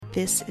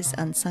This is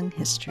Unsung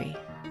History,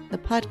 the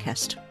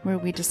podcast where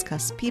we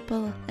discuss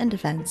people and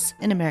events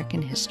in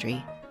American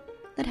history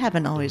that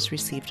haven't always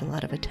received a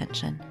lot of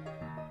attention.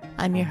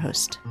 I'm your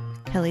host,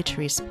 Kelly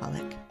Therese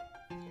Pollock.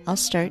 I'll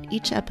start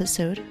each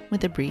episode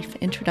with a brief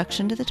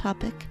introduction to the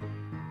topic,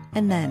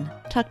 and then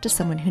talk to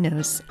someone who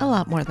knows a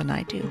lot more than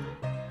I do.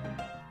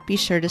 Be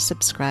sure to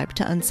subscribe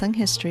to Unsung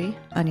History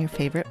on your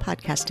favorite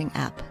podcasting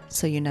app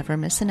so you never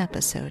miss an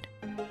episode.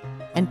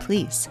 And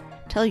please,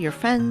 tell your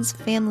friends,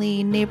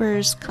 family,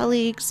 neighbors,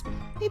 colleagues,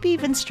 maybe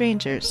even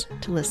strangers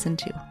to listen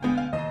to.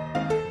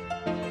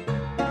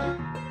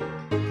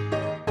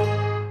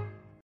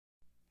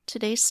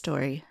 Today's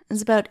story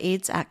is about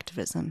AIDS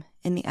activism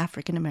in the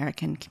African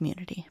American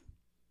community.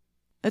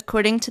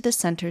 According to the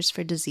Centers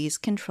for Disease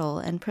Control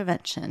and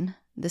Prevention,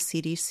 the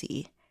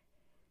CDC,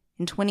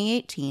 in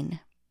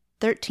 2018,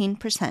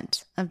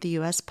 13% of the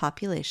U.S.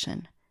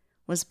 population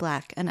was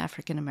Black and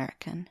African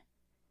American.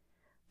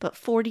 But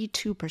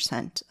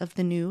 42% of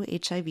the new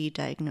HIV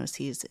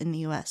diagnoses in the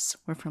U.S.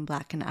 were from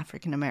Black and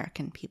African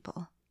American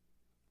people.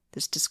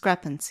 This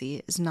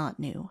discrepancy is not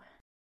new.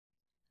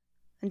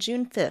 On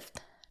June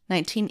 5th,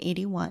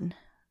 1981,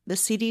 the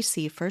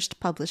CDC first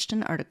published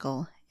an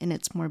article in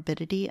its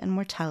Morbidity and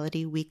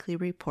Mortality Weekly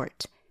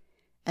Report,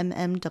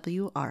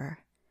 MMWR,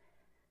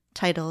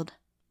 titled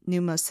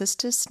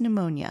Pneumocystis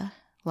Pneumonia,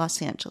 Los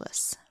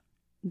Angeles,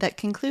 that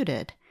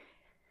concluded,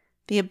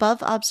 the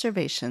above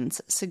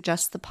observations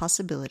suggest the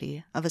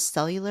possibility of a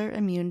cellular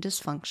immune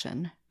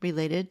dysfunction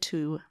related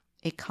to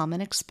a common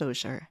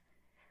exposure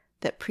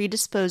that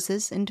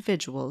predisposes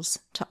individuals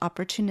to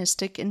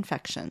opportunistic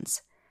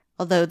infections,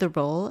 although the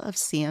role of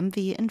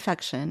CMV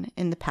infection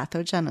in the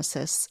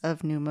pathogenesis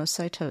of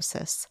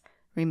pneumocytosis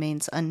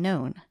remains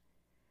unknown.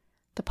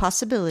 The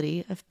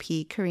possibility of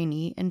P.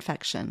 carinii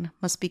infection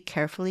must be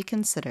carefully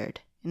considered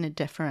in a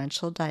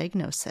differential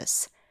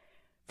diagnosis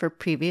for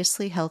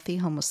previously healthy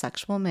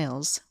homosexual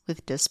males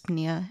with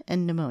dyspnea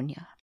and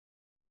pneumonia.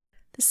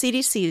 The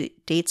CDC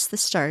dates the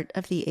start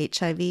of the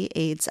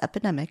HIV/AIDS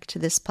epidemic to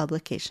this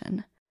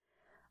publication,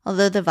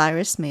 although the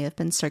virus may have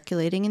been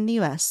circulating in the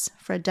U.S.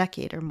 for a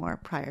decade or more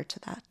prior to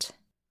that.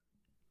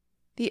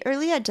 The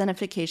early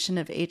identification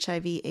of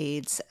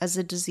HIV/AIDS as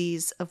a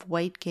disease of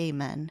white gay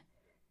men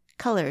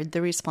colored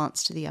the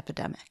response to the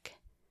epidemic.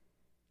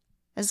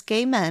 As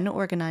gay men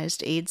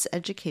organized AIDS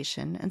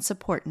education and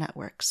support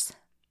networks,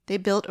 they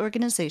built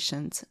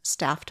organizations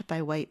staffed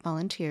by white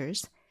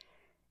volunteers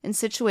and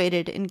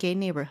situated in gay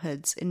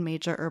neighborhoods in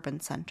major urban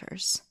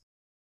centers.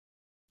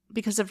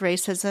 Because of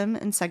racism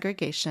and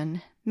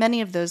segregation,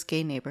 many of those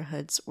gay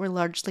neighborhoods were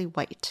largely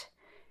white,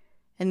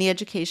 and the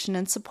education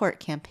and support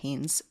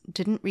campaigns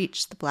didn't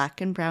reach the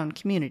Black and brown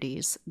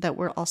communities that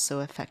were also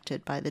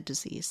affected by the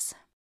disease.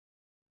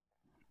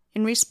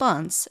 In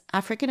response,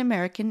 African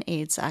American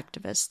AIDS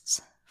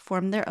activists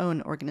formed their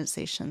own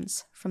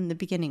organizations from the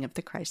beginning of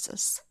the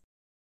crisis.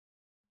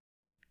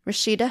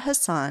 Rashida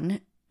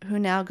Hassan, who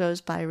now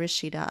goes by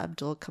Rashida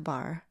Abdul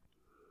Kabar,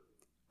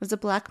 was a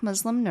Black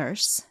Muslim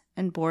nurse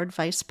and board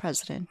vice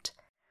president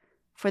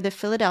for the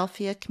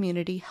Philadelphia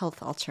Community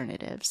Health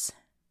Alternatives,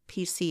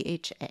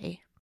 PCHA,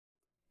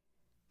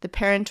 the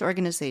parent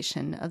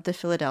organization of the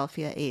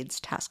Philadelphia AIDS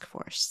Task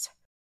Force.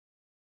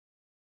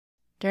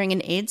 During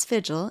an AIDS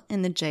vigil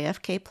in the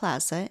JFK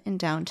Plaza in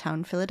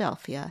downtown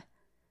Philadelphia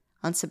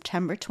on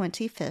September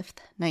 25,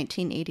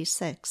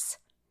 1986,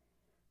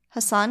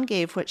 Hassan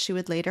gave what she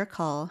would later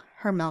call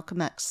her Malcolm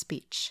X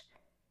speech,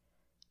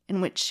 in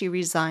which she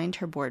resigned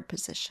her board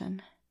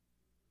position.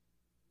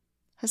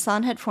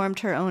 Hassan had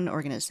formed her own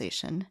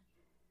organization,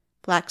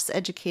 Blacks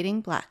Educating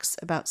Blacks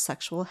About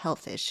Sexual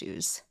Health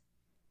Issues,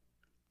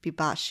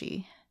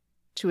 Bibashi,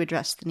 to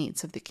address the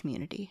needs of the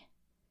community.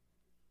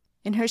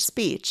 In her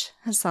speech,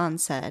 Hassan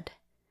said,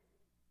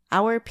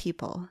 "Our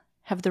people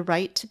have the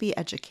right to be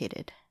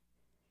educated,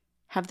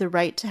 have the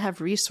right to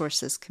have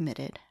resources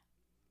committed,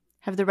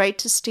 have the right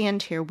to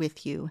stand here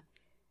with you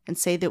and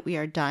say that we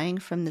are dying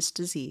from this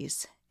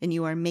disease and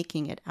you are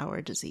making it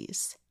our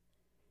disease.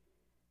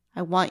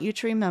 I want you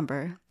to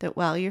remember that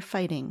while you're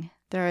fighting,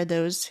 there are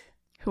those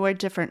who are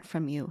different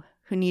from you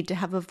who need to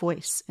have a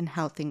voice in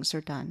how things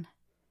are done,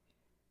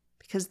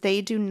 because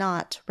they do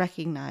not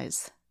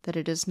recognize that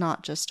it is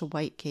not just a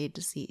white gay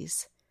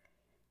disease.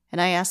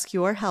 And I ask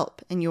your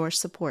help and your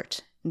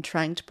support in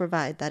trying to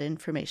provide that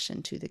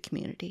information to the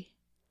community."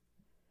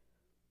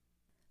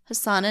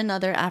 Hassan and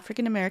other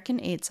African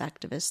American AIDS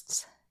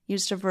activists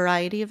used a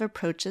variety of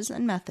approaches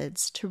and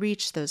methods to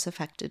reach those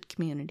affected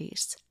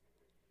communities.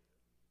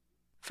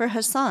 For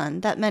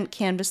Hassan, that meant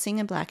canvassing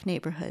in Black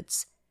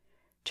neighborhoods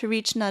to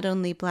reach not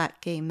only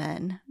Black gay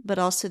men, but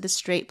also the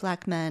straight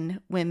Black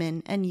men,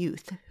 women, and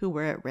youth who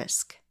were at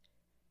risk.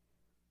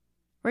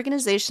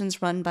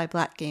 Organizations run by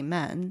Black gay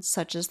men,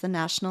 such as the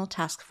National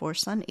Task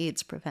Force on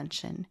AIDS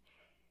Prevention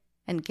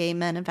and Gay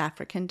Men of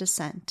African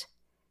Descent,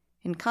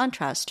 in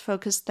contrast,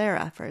 focused their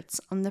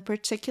efforts on the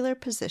particular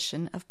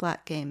position of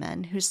Black gay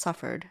men who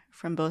suffered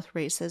from both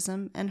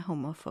racism and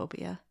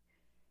homophobia.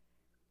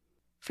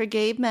 For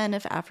gay men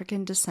of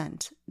African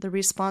descent, the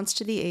response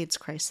to the AIDS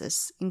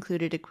crisis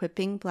included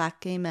equipping Black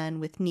gay men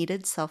with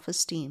needed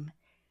self-esteem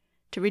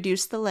to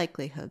reduce the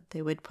likelihood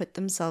they would put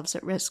themselves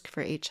at risk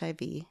for HIV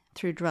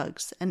through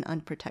drugs and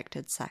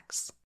unprotected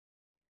sex.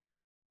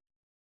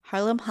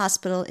 Harlem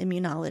Hospital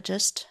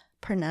immunologist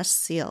Perness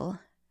Seal,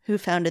 who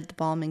founded the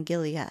Balm in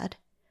Gilead,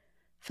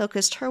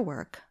 focused her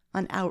work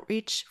on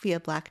outreach via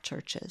Black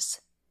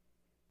churches.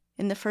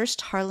 In the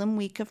first Harlem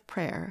Week of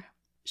Prayer,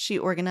 she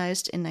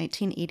organized in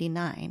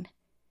 1989,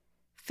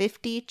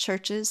 50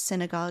 churches,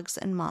 synagogues,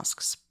 and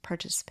mosques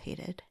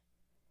participated.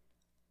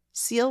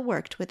 Seal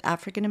worked with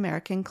African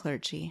American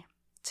clergy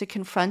to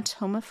confront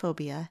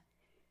homophobia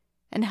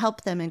and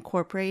help them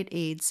incorporate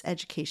AIDS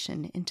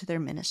education into their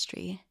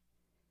ministry.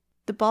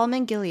 The Balm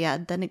in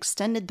Gilead then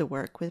extended the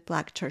work with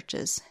Black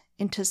churches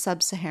into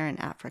sub-Saharan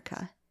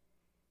Africa,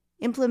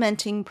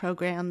 implementing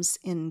programs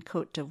in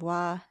Côte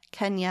d'Ivoire,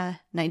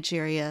 Kenya,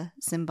 Nigeria,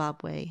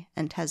 Zimbabwe,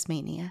 and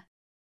Tasmania,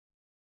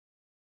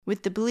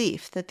 with the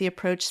belief that the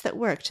approach that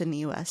worked in the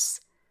U.S.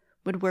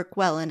 would work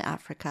well in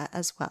Africa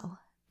as well,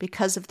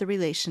 because of the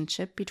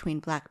relationship between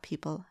Black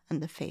people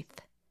and the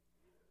faith.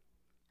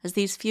 As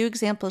these few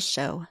examples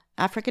show,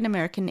 African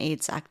American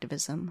AIDS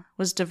activism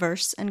was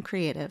diverse and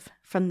creative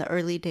from the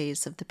early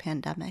days of the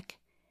pandemic,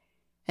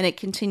 and it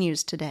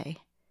continues today.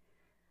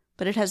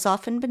 But it has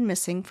often been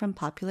missing from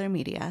popular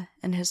media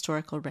and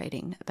historical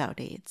writing about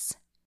AIDS.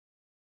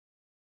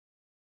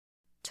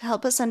 To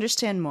help us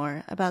understand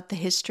more about the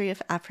history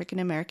of African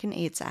American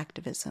AIDS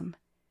activism,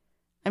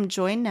 I'm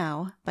joined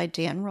now by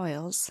Dan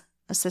Royals,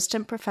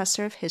 Assistant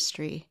Professor of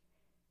History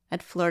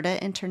at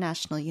Florida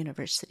International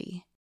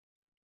University,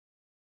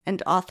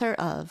 and author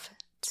of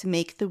To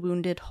Make the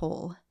Wounded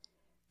Whole,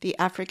 The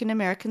African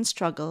American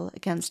Struggle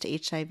Against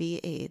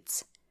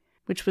HIV/AIDS,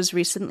 which was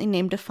recently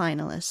named a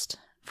finalist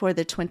for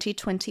the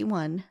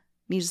 2021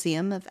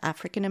 Museum of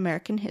African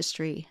American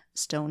History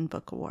Stone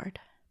Book Award.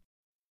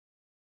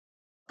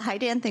 Hi,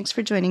 Dan. Thanks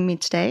for joining me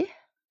today.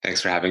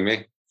 Thanks for having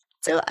me.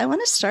 So I want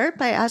to start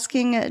by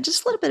asking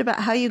just a little bit about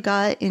how you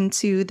got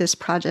into this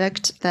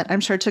project that I'm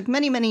sure took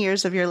many, many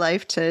years of your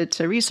life to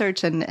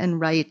research and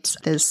write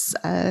this,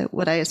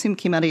 what I assume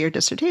came out of your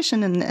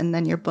dissertation and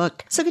then your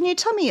book. So can you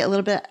tell me a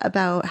little bit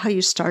about how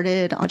you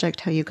started on the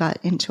project, how you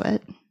got into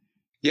it?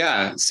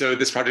 Yeah, so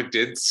this project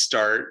did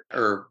start,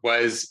 or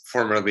was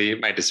formerly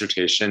my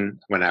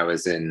dissertation when I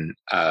was in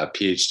a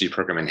PhD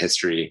program in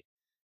history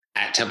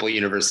at Temple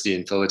University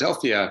in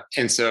Philadelphia.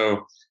 And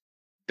so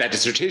that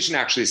dissertation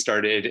actually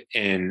started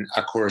in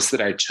a course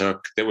that I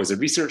took that was a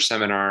research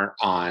seminar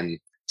on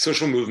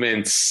social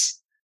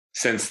movements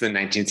since the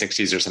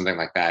 1960s or something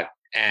like that.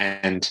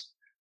 And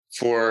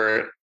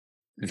for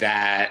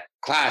that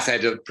class, I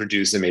had to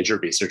produce a major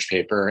research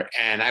paper.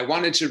 And I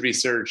wanted to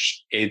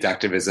research AIDS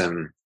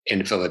activism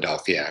in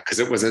Philadelphia because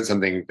it wasn't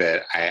something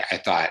that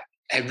I thought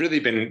had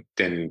really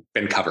been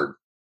covered.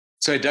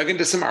 So I dug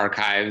into some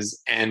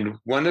archives, and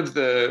one of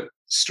the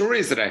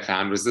stories that I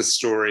found was this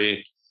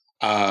story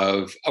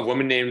of a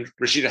woman named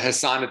Rashida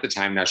Hassan at the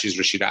time. Now she's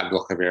Rashida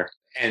Abdul Khabir,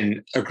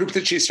 and a group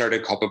that she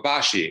started called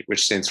Babashi,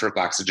 which stands for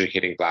Blacks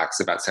Educating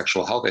Blacks About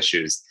Sexual Health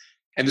Issues.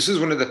 And this was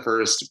one of the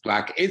first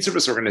Black AIDS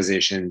service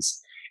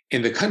organizations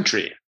in the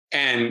country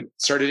and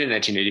started in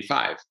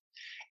 1985.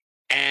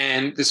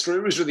 And the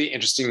story was really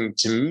interesting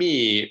to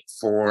me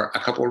for a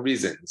couple of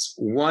reasons.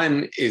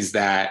 One is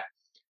that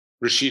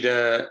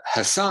Rashida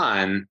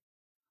Hassan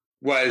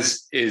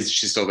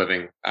she's still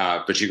living,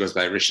 but she goes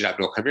by Rashida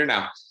Abdul Khabir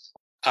now,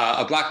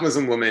 a Black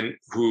Muslim woman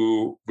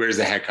who wears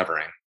a head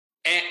covering.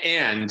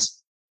 And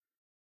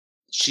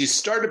she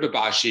started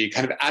Babashi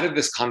kind of out of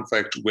this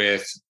conflict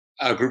with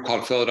a group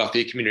called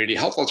Philadelphia Community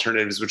Health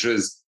Alternatives, which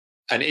was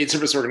an AIDS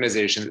service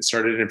organization that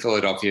started in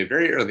Philadelphia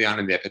very early on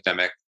in the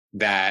epidemic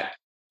that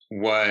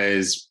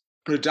was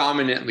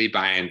predominantly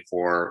buying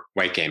for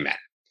white gay men.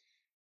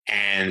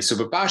 And so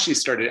Babashi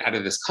started out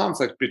of this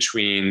conflict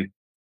between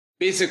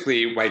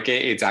basically white gay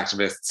AIDS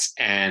activists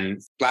and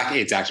Black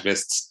AIDS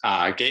activists,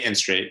 gay and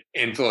straight,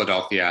 in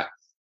Philadelphia,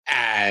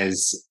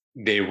 as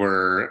they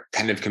were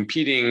kind of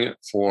competing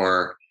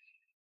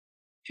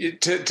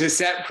to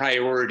set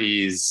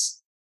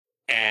priorities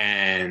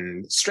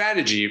and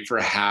strategy for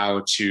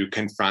how to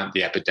confront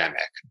the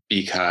epidemic,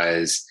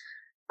 because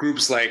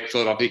groups like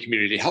Philadelphia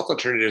Community Health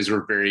Alternatives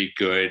were very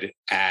good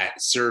at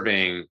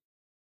serving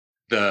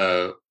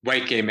the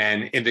white gay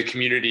men in the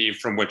community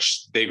from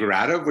which they grew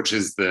out of, which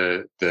is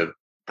the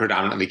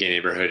predominantly gay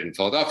neighborhood in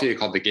Philadelphia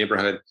called the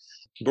Gayborhood,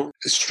 but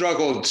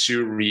struggled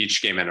to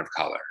reach gay men of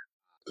color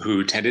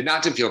who tended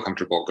not to feel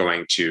comfortable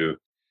going to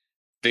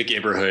the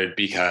Gayborhood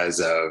because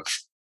of,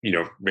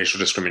 racial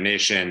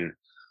discrimination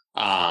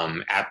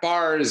at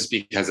bars,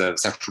 because of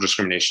sexual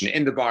discrimination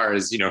in the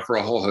bars, for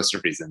a whole host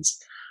of reasons.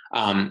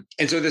 And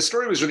so this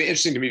story was really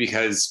interesting to me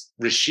because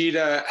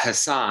Rashida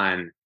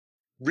Hassan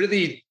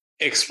really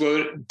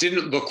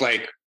didn't look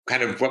like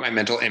kind of what my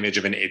mental image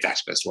of an AIDS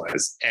activist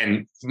was.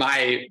 And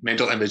my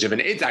mental image of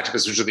an AIDS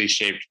activist was really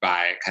shaped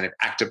by kind of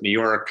ACT UP New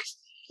York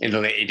in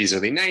the late 80s,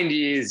 early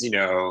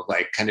 90s,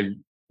 like kind of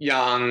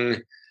young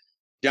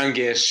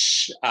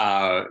youngish,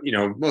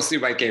 mostly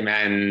white gay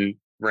men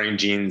wearing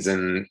jeans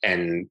and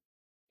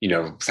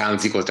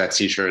Silence Equals Death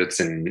t-shirts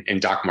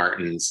and Doc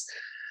Martens.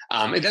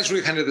 And that's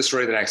really kind of the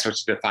story that I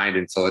expected to find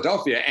in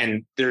Philadelphia.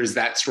 And there's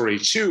that story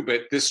too,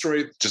 but this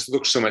story just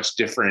looks so much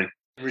different.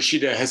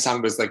 Rashida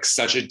Hassan was like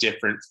such a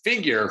different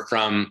figure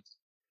from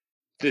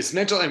this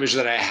mental image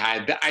that I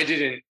had that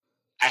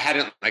I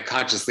hadn't like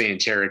consciously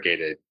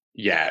interrogated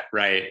yet,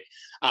 right?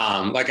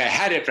 Like I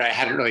had it, but I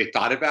hadn't really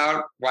thought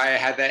about why I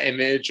had that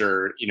image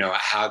or,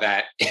 how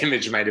that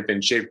image might have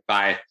been shaped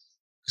by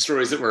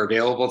stories that were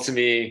available to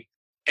me.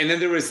 And then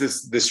there was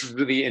this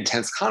really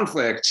intense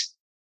conflict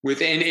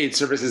within AIDS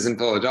services in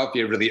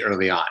Philadelphia really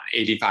early on.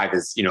 85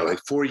 is, like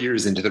 4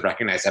 years into the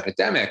recognized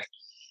epidemic.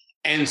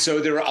 And so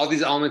there were all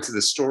these elements of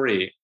the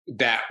story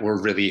that were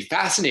really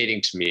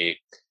fascinating to me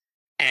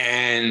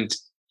and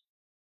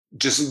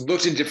just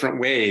looked in different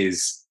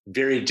ways,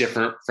 very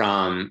different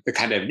from the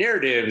kind of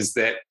narratives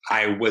that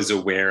I was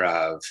aware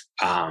of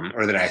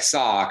or that I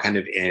saw kind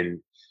of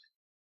in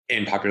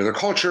popular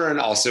culture and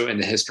also in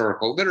the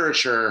historical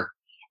literature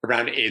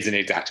around AIDS and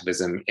AIDS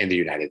activism in the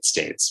United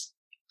States.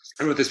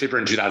 I wrote this paper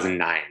in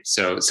 2009.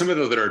 So some of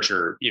the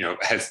literature,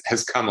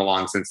 has come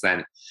along since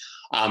then.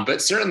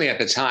 But certainly at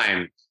the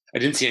time, I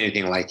didn't see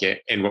anything like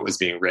it in what was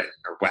being written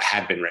or what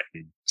had been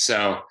written.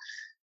 So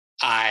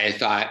I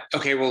thought,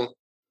 okay, well,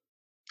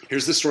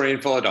 here's the story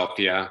in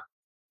Philadelphia.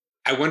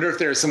 I wonder if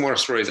there are similar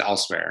stories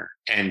elsewhere.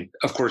 And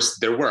of course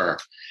there were.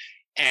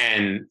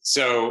 And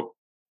so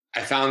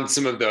I found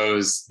some of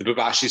those. The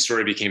Babashi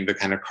story became the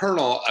kind of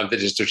kernel of the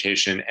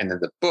dissertation and then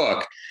the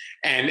book,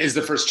 and is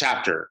the first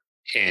chapter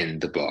in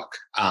the book.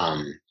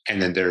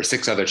 And then there are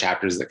 6 other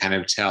chapters that kind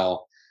of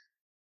tell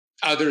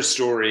other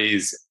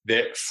stories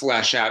that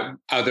flesh out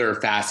other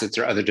facets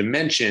or other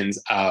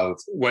dimensions of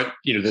what,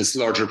 this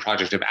larger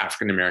project of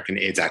African-American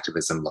AIDS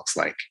activism looks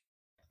like.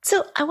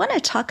 So I want to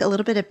talk a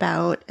little bit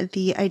about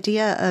the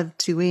idea of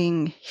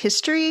doing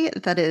history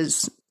that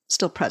is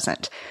still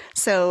present.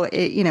 So,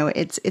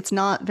 it's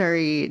not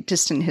very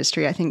distant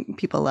history. I think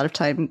people a lot of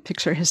time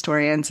picture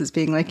historians as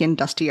being like in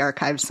dusty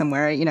archives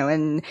somewhere,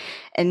 and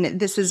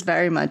this is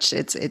very much,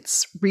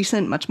 it's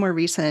recent, much more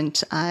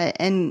recent.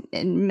 And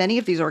many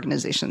of these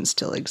organizations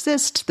still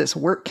exist. This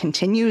work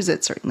continues.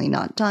 It's certainly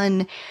not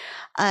done.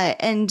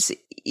 And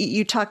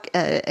you talk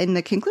in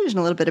the conclusion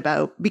a little bit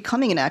about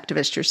becoming an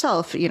activist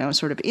yourself,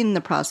 sort of in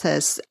the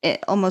process,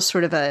 almost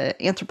sort of a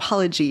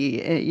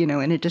anthropology,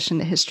 in addition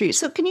to history.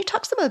 So can you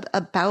talk some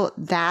about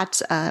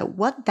that,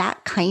 what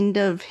that kind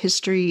of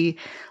history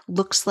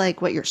looks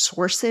like, what your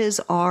sources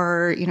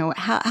are,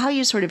 how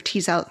you sort of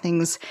tease out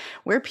things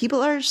where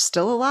people are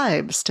still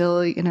alive,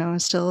 still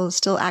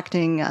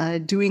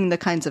acting, doing the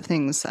kinds of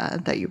things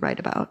that you write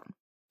about?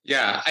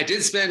 Yeah, I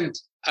did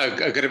spend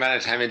a good amount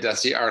of time in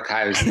dusty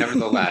archives,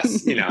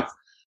 nevertheless,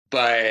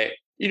 but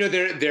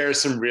there are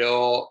some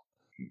real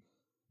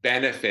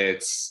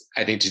benefits,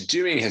 I think, to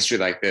doing history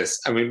like this.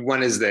 I mean,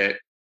 one is that,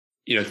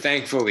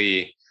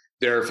 thankfully,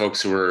 there are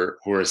folks who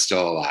are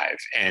still alive.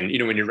 And,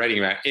 when you're writing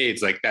about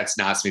AIDS, like that's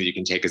not something you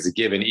can take as a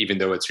given, even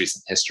though it's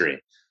recent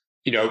history,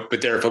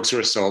 but there are folks who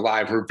are still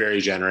alive who are very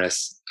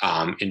generous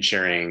in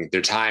sharing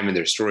their time and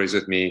their stories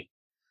with me.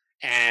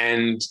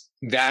 And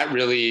that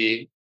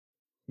really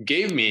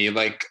gave me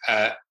like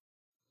a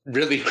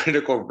really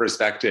critical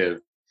perspective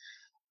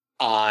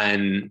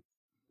on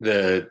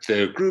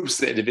the groups,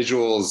 the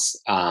individuals,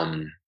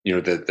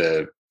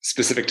 the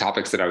specific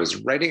topics that I was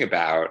writing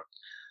about,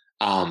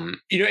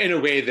 in a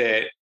way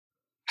that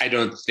I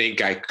don't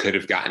think I could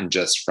have gotten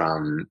just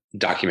from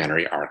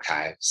documentary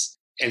archives.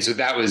 And so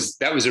that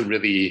was a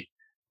really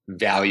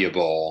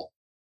valuable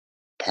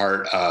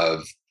part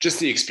of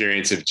just the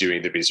experience of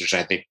doing the research.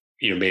 I think,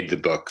 made the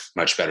book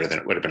much better than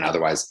it would have been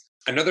otherwise.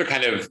 Another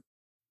kind of,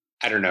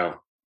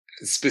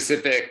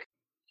 specific,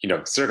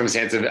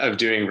 circumstance of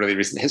doing really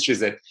recent history is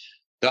that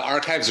the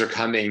archives are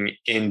coming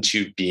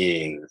into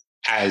being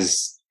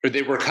as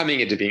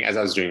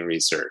I was doing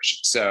research.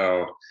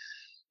 So,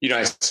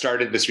 I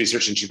started this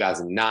research in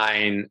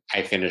 2009.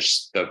 I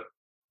finished the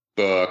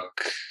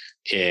book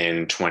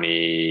in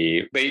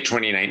late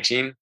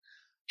 2019.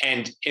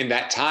 And in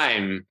that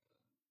time,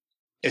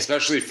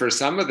 especially for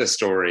some of the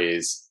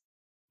stories,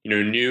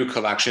 new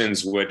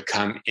collections would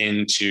come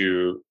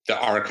into the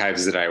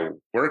archives that I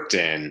worked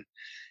in.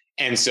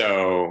 And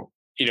so,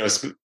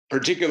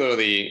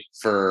 particularly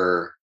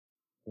for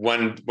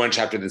one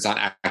chapter that's on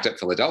ACT at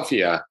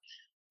Philadelphia,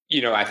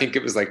 I think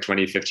it was like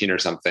 2015 or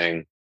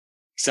something,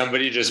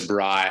 somebody just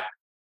brought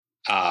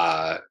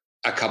a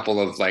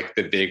couple of like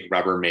the big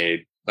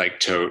Rubbermaid like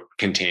tote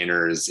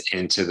containers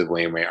into the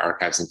William Way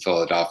archives in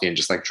Philadelphia and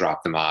just like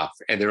dropped them off.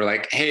 And they were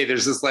like, hey, there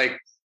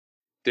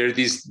are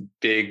these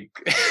big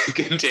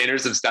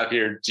containers of stuff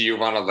here. Do you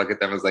want to look at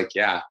them? I was like,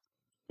 yeah.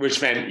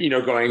 Which meant,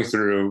 going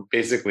through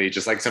basically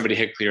just like somebody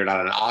had cleared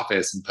out an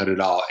office and put it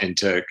all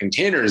into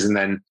containers. And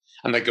then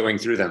I'm like going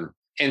through them.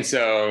 And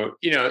so,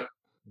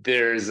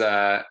 there's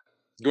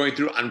going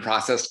through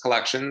unprocessed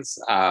collections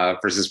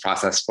versus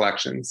processed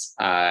collections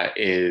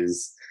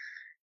is,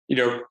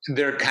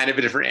 they're kind of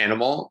a different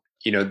animal.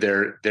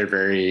 they're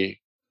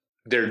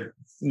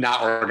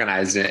not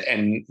organized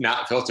and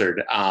not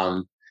filtered,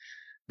 but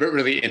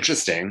really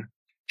interesting.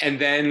 And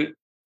then,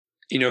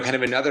 kind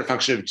of another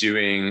function of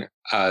doing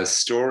a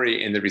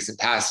story in the recent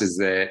past is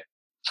that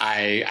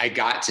I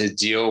got to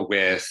deal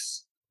with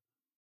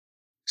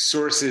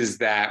sources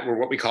that were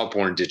what we call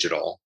born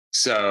digital.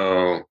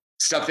 So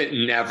stuff that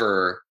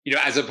never,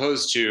 as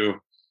opposed to,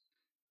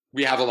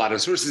 we have a lot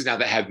of sources now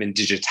that have been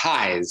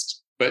digitized,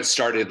 but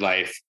started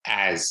life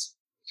as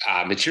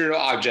material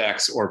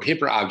objects or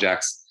paper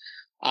objects.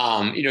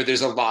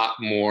 There's a lot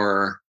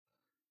more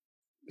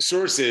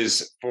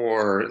sources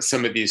for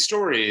some of these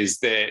stories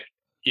that,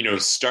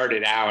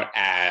 started out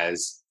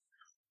as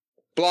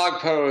blog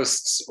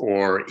posts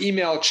or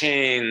email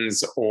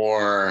chains,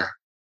 or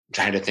I'm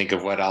trying to think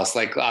of what else,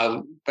 like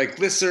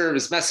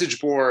listservs,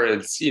 message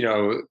boards,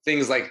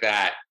 things like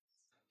that.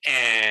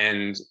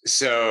 And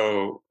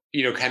so,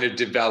 kind of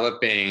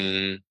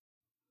developing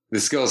the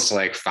skills to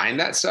like find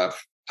that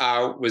stuff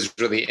was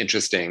really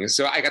interesting.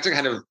 So I got to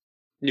kind of,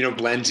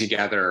 blend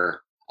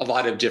together a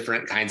lot of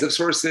different kinds of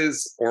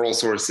sources, oral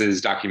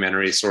sources,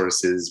 documentary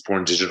sources,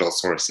 born digital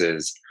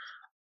sources,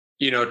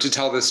 to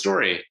tell this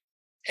story.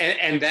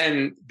 And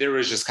then there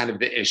was just kind of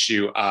the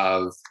issue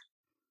of,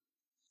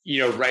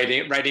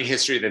 writing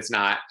history it's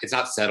not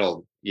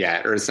settled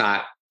yet, or it's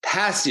not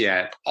passed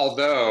yet.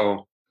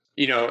 Although,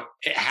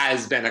 it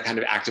has been a kind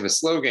of activist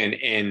slogan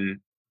in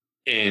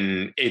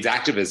AIDS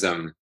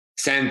activism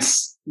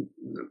since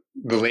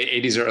the late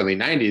 80s or early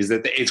 90s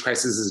that the AIDS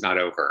crisis is not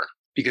over,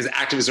 because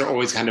activists are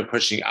always kind of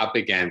pushing up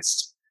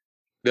against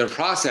the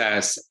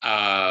process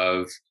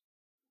of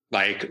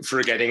like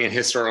forgetting and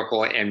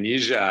historical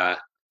amnesia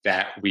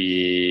that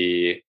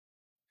I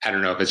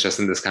don't know if it's just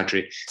in this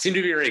country, seem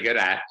to be very good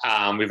at.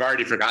 We've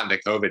already forgotten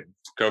that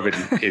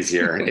COVID is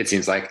here, it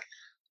seems like.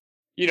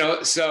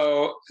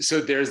 So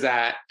there's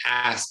that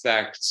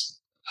aspect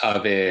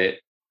of it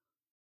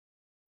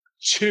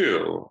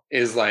too,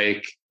 is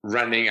like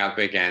running up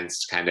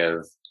against kind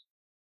of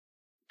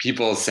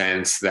people's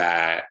sense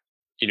that,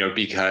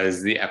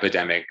 because the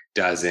epidemic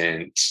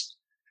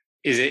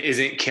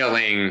isn't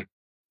killing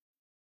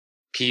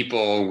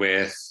people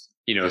with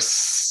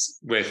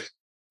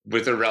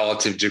a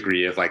relative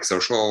degree of like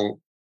social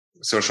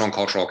and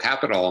cultural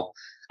capital,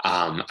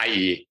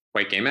 i.e.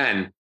 white gay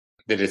men,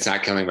 that it's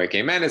not killing white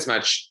gay men as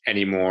much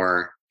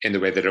anymore in the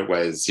way that it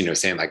was,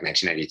 say in like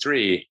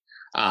 1993,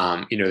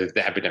 that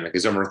the epidemic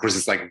is over. Of course,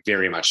 it's like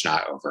very much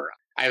not over.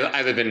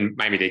 I live in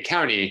Miami-Dade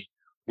County,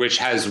 which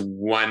has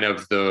one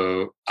of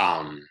the,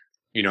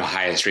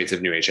 highest rates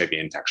of new HIV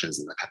infections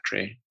in the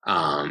country.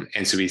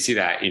 And so we see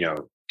that,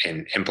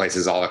 in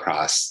places all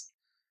across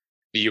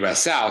the US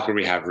South where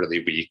we have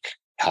really weak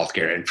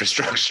healthcare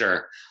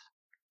infrastructure,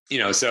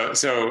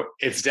 so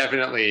it's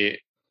definitely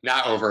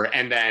not over.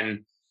 And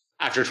then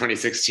after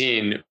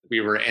 2016,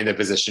 we were in the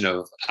position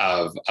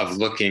of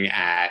looking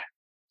at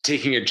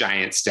taking a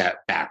giant step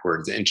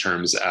backwards in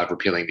terms of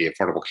repealing the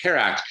Affordable Care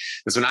Act.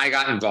 That's when I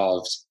got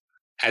involved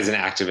as an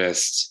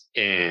activist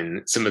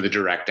in some of the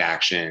direct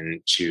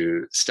action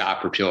to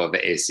stop repeal of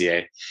the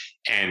ACA.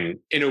 And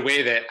in a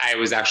way that I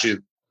was actually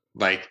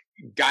like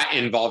got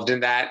involved in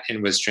that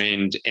and was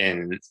trained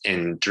in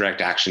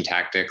direct action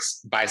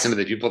tactics by some of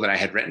the people that I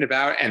had written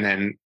about, and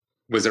then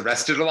was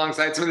arrested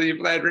alongside some of the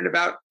people that I had written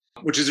about,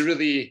 which is a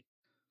really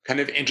kind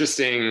of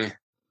interesting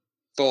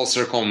full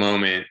circle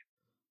moment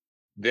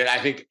that I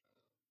think,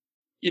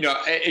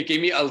 it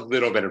gave me a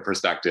little bit of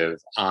perspective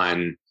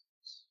on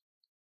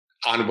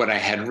what I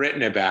had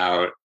written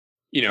about,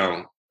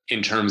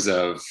 in terms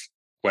of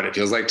what it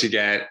feels like to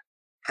get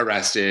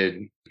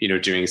arrested,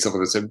 doing civil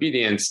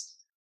disobedience,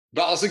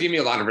 but also gave me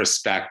a lot of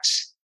respect,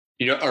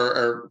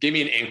 or gave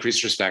me an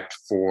increased respect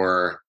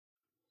for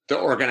the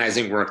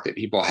organizing work that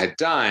people had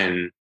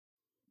done,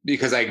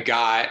 because I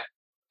got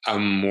a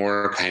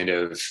more kind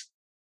of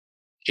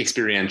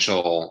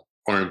experiential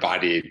or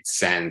embodied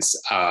sense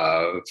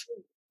of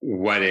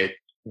what it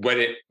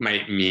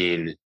might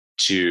mean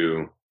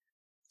to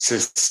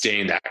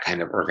sustain that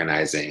kind of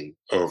organizing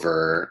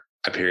over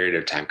a period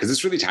of time, because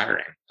it's really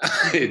tiring.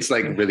 It's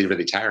like really,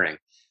 really tiring.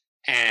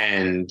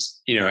 And,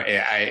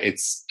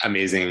 it's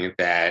amazing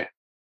that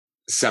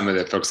some of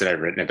the folks that I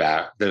wrote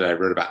about in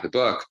the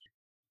book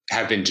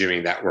have been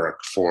doing that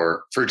work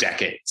for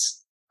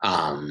decades.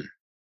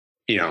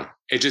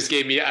 It just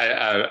gave me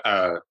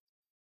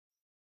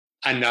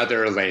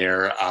another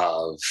layer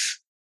of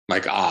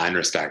like awe and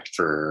respect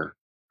for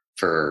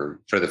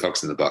the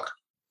folks in the book.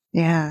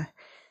 Yeah.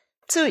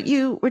 So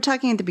you were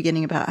talking at the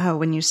beginning about how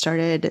when you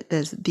started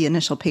the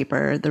initial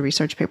paper, the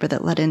research paper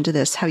that led into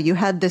this, how you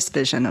had this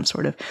vision of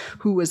sort of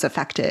who was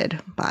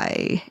affected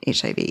by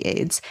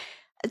HIV/AIDS.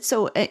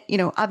 So,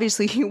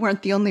 obviously you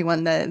weren't the only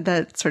one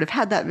that sort of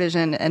had that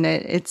vision. And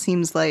it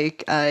seems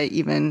like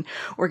even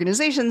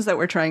organizations that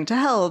were trying to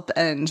help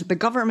and the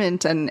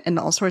government and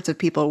all sorts of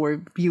people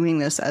were viewing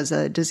this as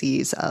a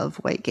disease of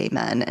white gay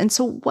men. And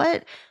so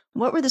what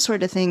what were the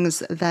sort of things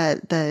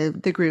that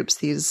the groups,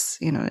 these,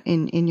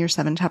 in your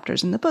 7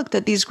 chapters in the book,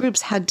 that these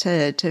groups had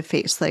to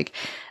face, like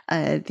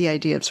the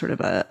idea of sort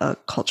of a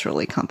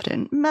culturally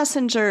competent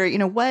messenger?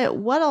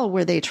 What all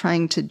were they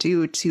trying to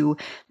do to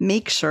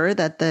make sure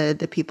that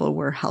the people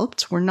were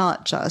helped were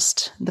not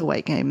just the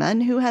white gay men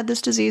who had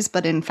this disease,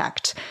 but in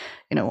fact,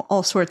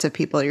 all sorts of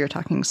people? You're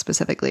talking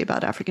specifically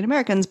about African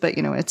Americans, but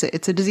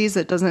it's a disease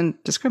that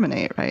doesn't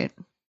discriminate, right?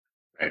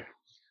 Right.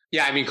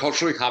 Yeah, I mean,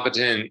 culturally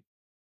competent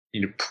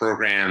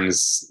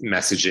programs,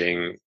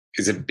 messaging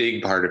is a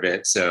big part of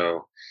it.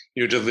 So,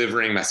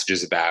 delivering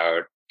messages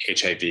about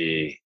HIV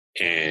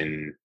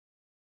in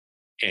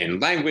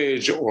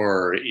language,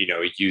 or,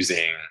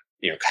 using,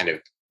 kind of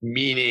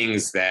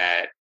meanings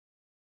that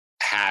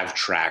have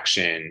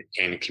traction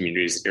in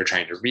communities that you're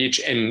trying to reach,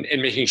 and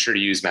making sure to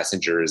use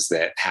messengers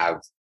that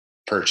have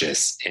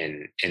purchase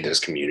in those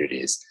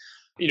communities,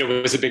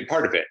 was a big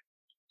part of it.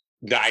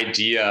 The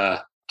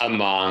idea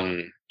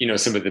among,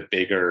 some of the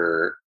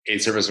bigger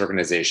AIDS service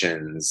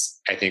organizations,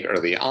 I think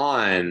early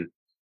on,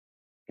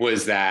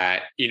 was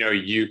that,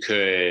 you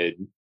could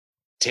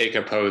take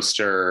a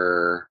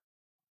poster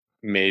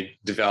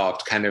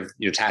developed kind of,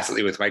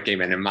 tacitly with white gay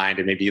men in mind,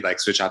 and maybe like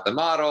switch out the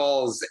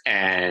models,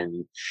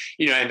 and,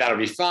 and that'll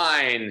be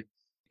fine,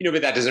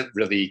 but that doesn't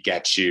really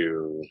get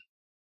you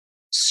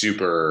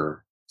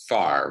super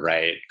far,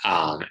 right?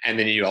 And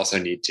then you also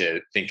need to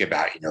think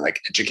about,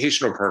 like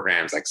educational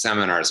programs, like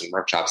seminars and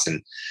workshops,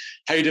 and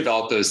how you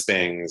develop those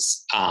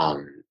things, not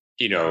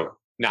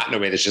in a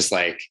way that's just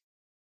like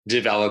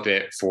develop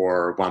it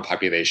for one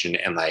population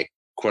and like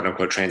quote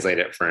unquote translate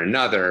it for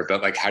another,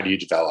 but like how do you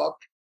develop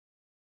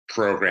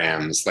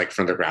programs like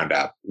from the ground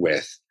up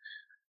with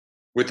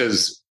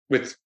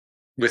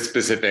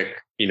specific,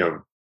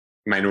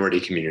 minority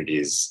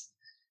communities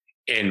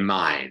in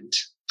mind.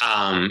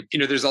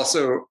 There's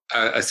also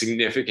a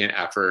significant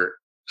effort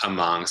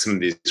among some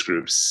of these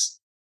groups,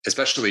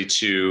 especially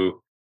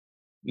to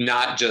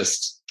not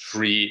just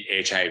treat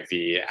HIV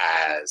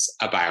as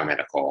a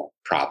biomedical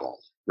problem,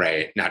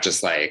 right? Not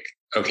just like,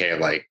 okay,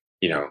 like,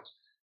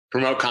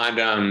 promote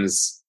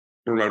condoms,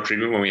 promote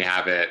treatment when we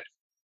have it,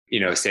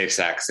 safe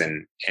sex,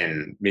 and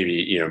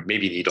maybe,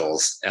 maybe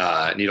needles,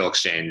 needle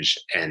exchange,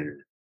 and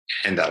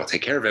that'll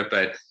take care of it.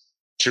 But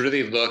to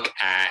really look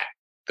at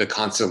the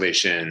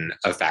constellation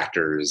of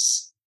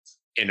factors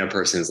in a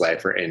person's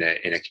life or in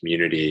a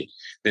community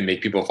that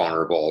make people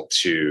vulnerable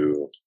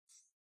to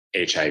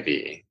HIV.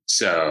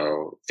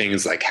 So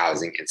things like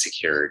housing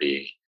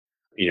insecurity,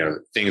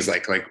 things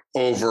like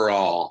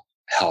overall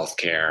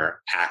healthcare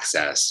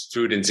access,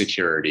 food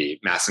insecurity,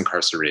 mass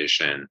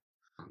incarceration,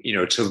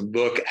 to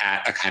look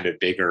at a kind of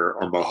bigger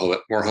or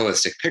more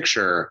holistic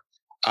picture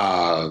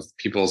of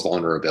people's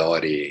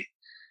vulnerability,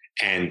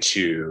 and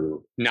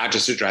to not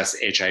just address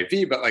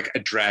HIV, but like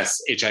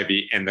address HIV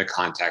in the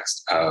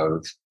context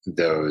of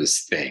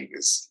those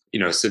things.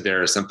 So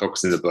there are some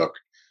folks in the book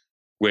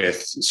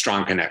with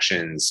strong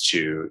connections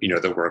to,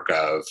 the work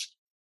of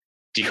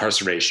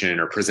decarceration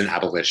or prison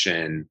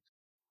abolition,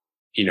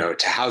 to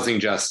housing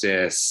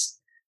justice,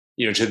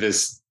 to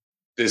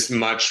this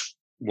much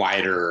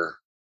wider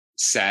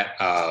set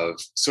of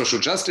social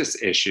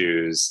justice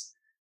issues,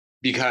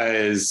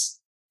 because,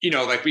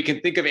 like we can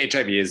think of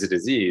HIV as a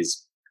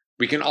disease.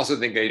 We can also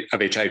think of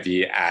HIV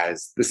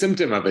as the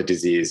symptom of a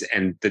disease,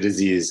 and the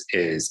disease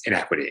is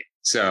inequity.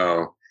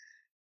 So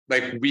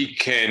like we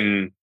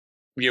could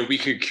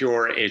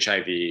cure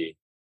HIV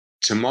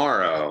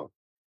tomorrow.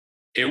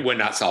 It would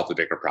not solve the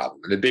bigger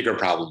problem. The bigger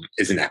problem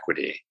is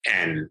inequity.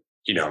 And,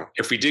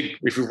 if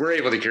we were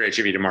able to cure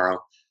HIV tomorrow,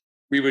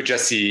 we would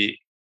just see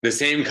the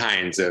same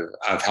kinds of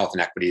health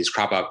inequities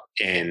crop up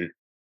in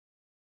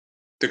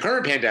the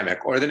current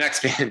pandemic or the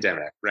next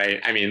pandemic,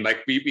 right? I mean, like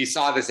we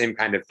saw the same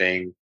kind of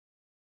thing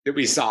that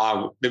we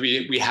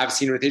have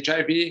seen with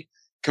HIV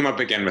come up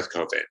again with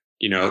COVID.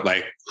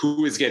 Like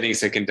who is getting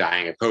sick and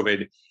dying of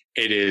COVID?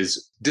 It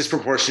is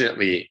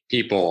disproportionately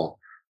people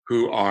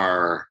who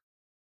are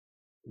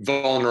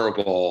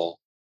vulnerable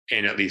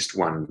in at least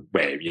one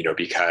way,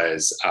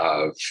 because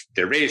of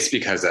their race,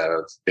 because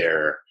of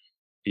their,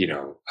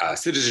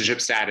 citizenship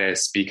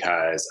status,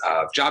 because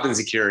of job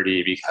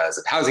insecurity, because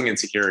of housing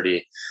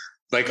insecurity.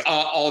 Like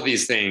all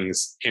these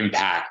things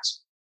impact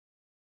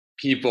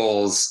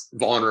people's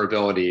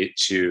vulnerability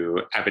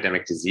to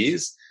epidemic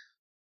disease.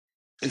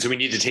 And so we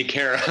need to take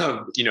care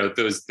of,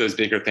 those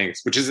bigger things,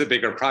 which is a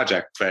bigger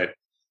project, but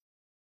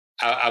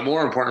a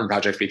more important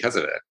project because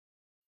of it.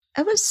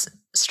 I was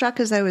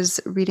struck as I was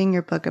reading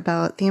your book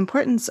about the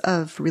importance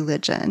of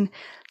religion.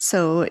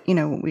 So,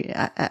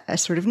 I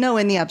sort of know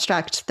in the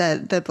abstract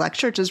that the Black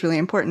church is really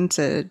important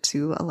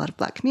to a lot of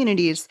Black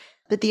communities,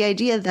 but the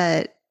idea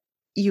that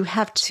you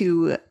have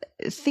to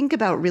think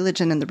about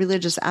religion and the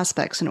religious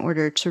aspects in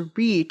order to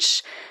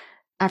reach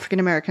African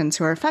Americans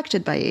who are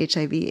affected by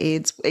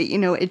HIV/AIDS.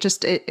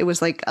 It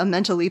was like a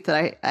mental leap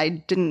that I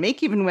didn't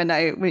make even when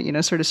I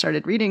sort of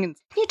started reading. And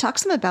he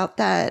talks some about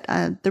that.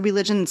 The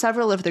religion,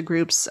 several of the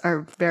groups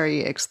are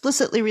very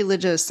explicitly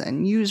religious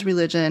and use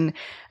religion,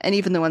 and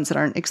even the ones that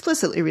aren't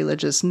explicitly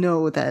religious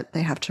know that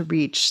they have to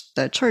reach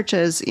the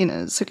churches.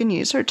 So can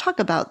you sort of talk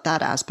about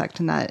that aspect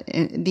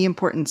and the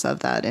importance of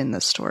that in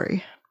the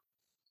story?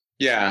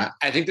 Yeah,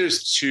 I think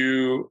there's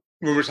two.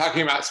 When we're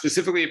talking about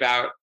specifically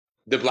about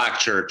the Black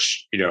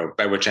church,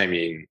 by which I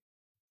mean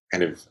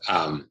kind of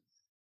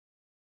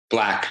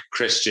Black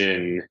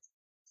Christian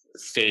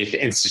faith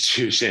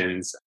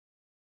institutions.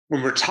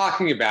 When we're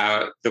talking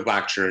about the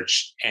Black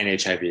church and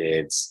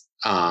HIV/AIDS,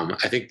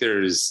 I think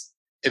there's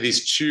at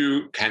least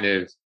two kind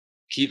of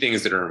key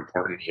things that are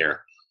important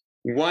here.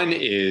 One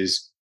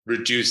is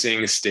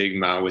reducing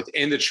stigma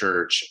within the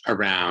church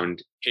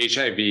around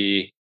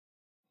HIV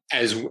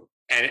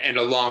and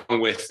along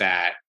with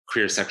that,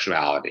 queer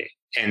sexuality.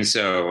 And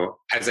so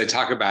as I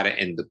talk about it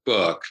in the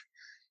book,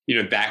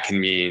 that can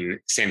mean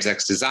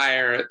same-sex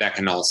desire. That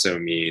can also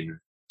mean,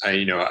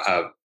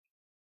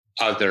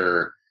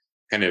 other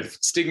kind of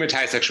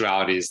stigmatized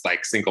sexualities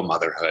like single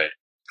motherhood.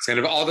 It's kind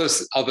of all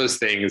those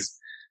things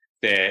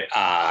that,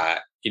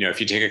 if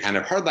you take a kind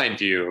of hardline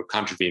view,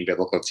 contravene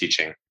biblical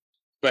teaching.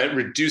 But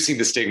reducing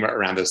the stigma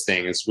around those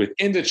things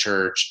within the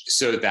church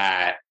so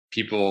that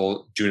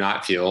people do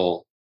not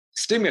feel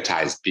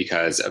stigmatized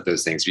because of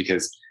those things,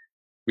 because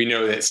we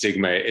know that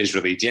stigma is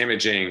really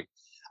damaging.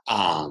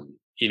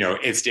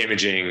 It's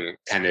damaging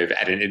kind of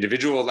at an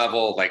individual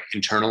level, like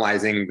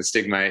internalizing the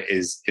stigma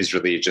is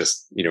really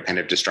just, kind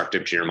of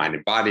destructive to your mind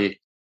and body,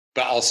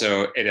 but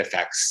also it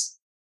affects,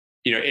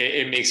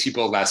 it makes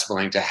people less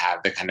willing to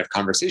have the kind of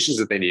conversations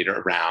that they need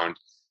around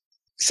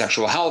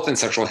sexual health and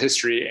sexual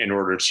history in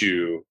order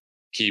to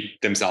keep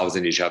themselves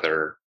and each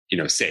other,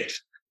 safe.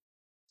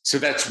 So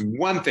that's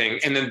one thing.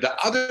 And then the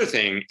other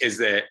thing is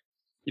that,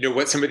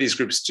 what some of these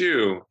groups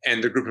do,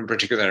 and the group in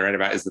particular that I read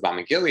about is the Balm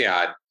in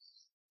Gilead,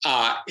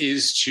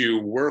 is to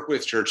work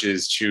with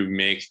churches to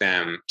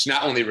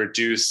not only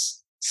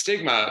reduce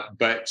stigma,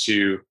 but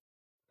to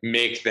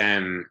make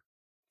them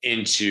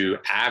into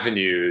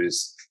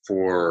avenues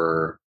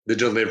for the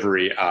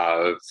delivery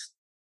of,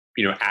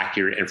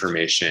 accurate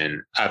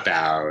information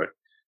about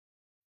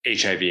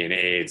HIV and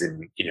AIDS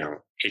and,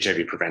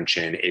 HIV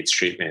prevention, AIDS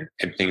treatment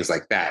and things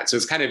like that. So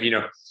it's kind of, you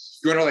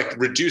want to like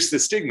reduce the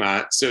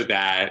stigma so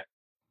that,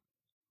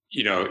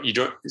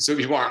 so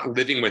people aren't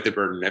living with the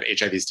burden of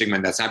HIV stigma,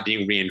 and that's not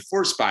being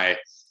reinforced by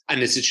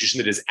an institution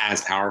that is as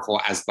powerful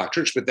as the Black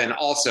church, but then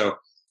also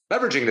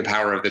leveraging the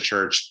power of the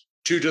church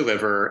to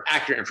deliver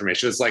accurate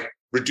information. It's like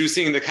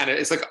reducing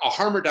it's like a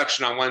harm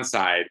reduction on one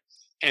side,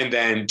 and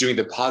then doing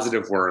the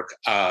positive work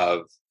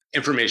of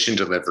information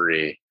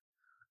delivery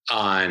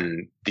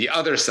on the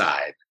other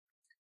side.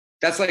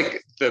 That's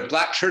like the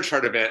Black church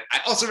part of it. I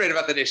also read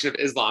about the Nation of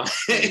Islam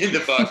in the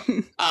book,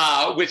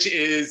 which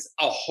is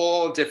a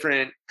whole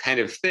different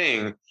kind of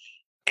thing.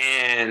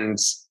 And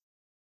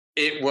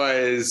it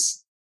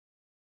was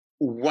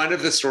one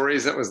of the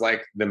stories that was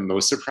like the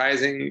most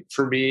surprising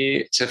for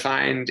me to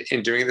find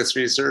in doing this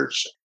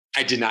research.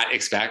 I did not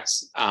expect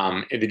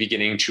in the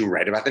beginning to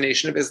write about the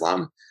Nation of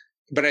Islam,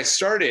 but I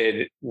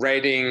started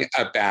writing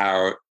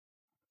about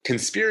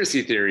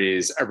conspiracy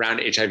theories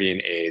around HIV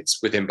and AIDS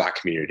within Black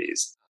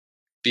communities,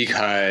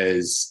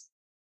 because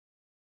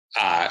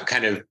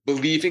kind of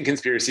belief in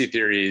conspiracy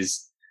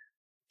theories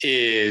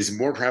is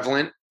more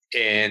prevalent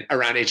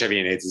around HIV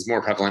and AIDS is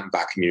more prevalent in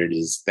Black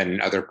communities than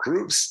in other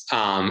groups.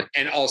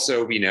 And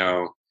also, we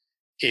know,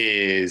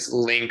 is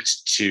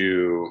linked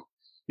to,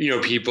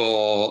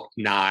 people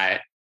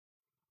not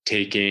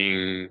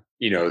taking,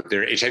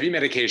 their HIV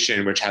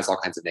medication, which has all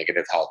kinds of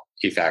negative health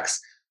effects.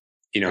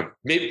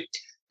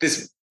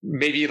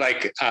 Maybe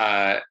like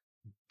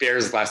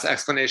bears less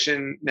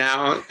explanation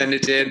now than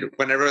it did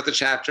when I wrote the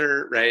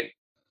chapter, right?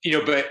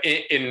 But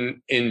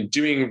in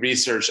doing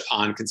research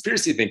on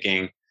conspiracy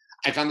thinking,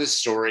 I found this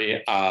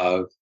story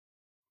of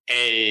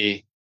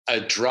a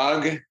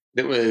drug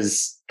that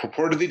was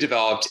purportedly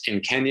developed in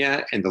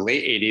Kenya in the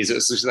late 80s. It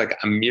was just like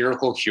a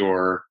miracle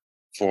cure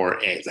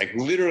for AIDS, like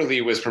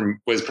literally was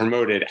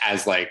promoted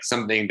as like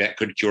something that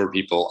could cure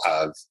people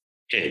of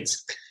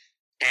AIDS.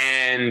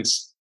 And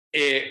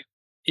it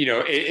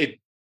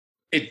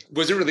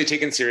wasn't really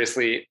taken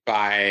seriously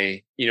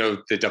by,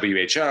 the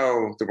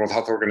WHO, the World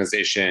Health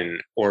Organization,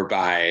 or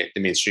by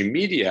the mainstream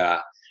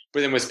media,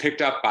 but then was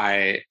picked up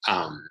by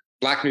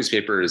Black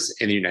newspapers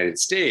in the United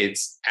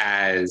States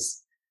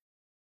as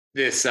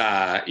this,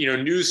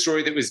 news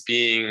story that was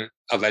being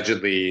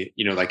allegedly,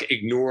 like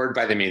ignored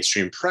by the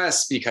mainstream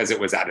press because it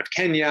was out of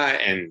Kenya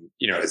and,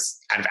 it's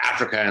out of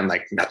Africa and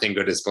like nothing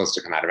good is supposed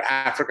to come out of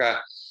Africa.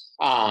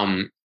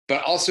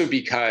 But also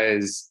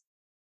because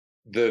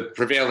the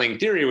prevailing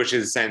theory, which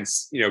has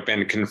since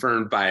been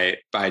confirmed by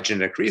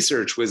genetic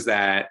research, was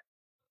that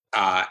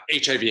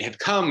HIV had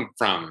come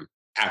from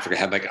Africa,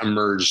 had like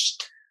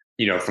emerged,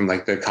 from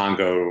like the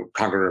Congo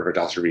River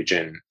Delta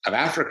region of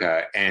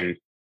Africa, and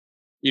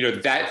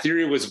that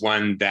theory was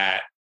one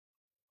that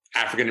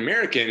African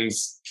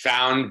Americans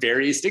found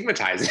very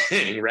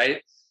stigmatizing,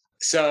 right?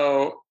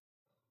 So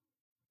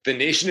the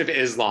Nation of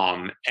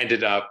Islam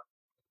ended up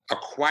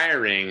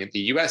acquiring the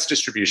US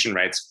distribution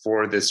rights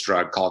for this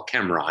drug called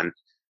Kemron.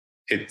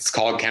 It was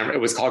called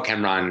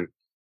Kemron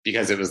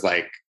because it was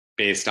like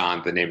based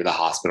on the name of the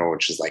hospital,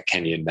 which is like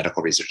Kenyan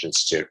Medical Research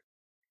Institute.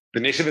 The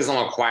Nation of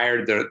Islam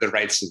acquired the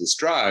rights to this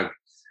drug,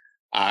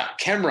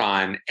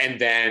 Kemron, and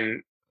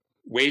then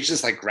waged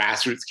this like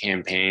grassroots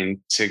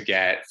campaign to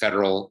get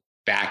federal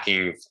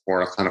backing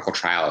for a clinical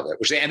trial of it,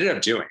 which they ended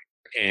up doing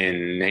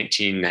in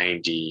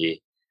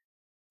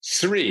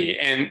 1993.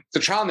 And the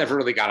trial never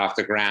really got off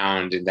the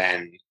ground. And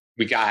then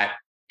we got,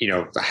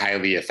 the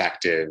highly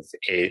effective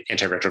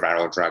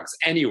antiretroviral drugs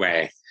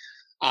anyway.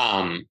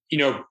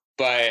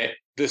 But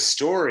the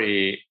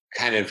story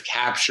kind of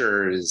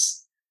captures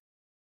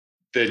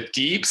the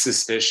deep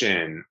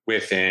suspicion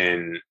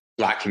within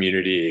Black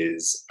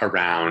communities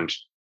around,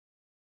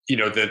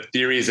 the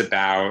theories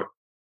about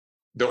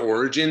the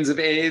origins of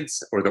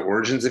AIDS or the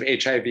origins of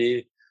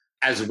HIV,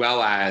 as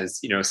well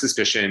as,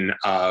 suspicion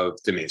of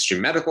the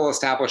mainstream medical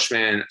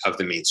establishment, of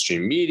the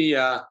mainstream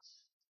media.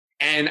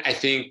 And I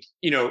think,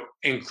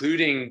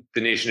 including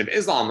the Nation of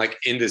Islam, like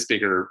in this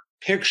bigger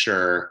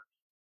picture,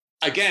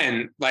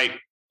 again, like,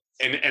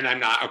 and I'm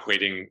not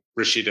equating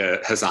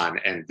Rashida Hassan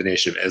and the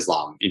Nation of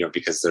Islam,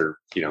 because they're,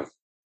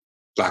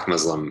 Black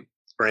Muslim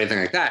or anything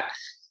like that.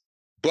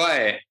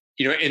 But,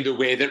 in the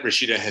way that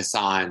Rashida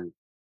Hassan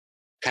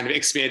kind of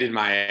expanded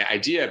my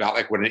idea about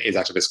like what an AIDS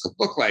activist could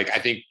look like, I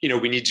think,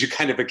 we need to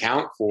kind of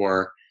account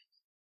for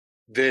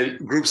the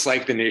groups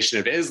like the Nation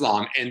of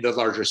Islam and the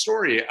larger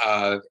story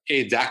of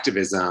AIDS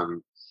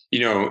activism,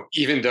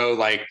 even though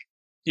like,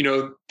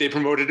 they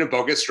promoted a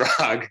bogus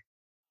drug,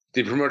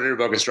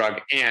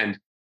 and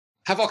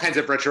have all kinds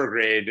of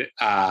retrograde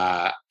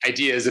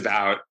ideas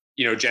about,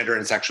 gender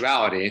and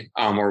sexuality,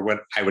 or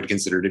what I would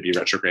consider to be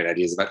retrograde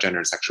ideas about gender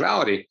and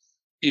sexuality.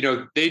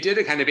 They did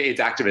a kind of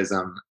AIDS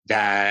activism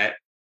that,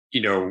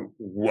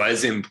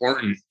 was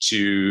important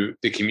to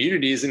the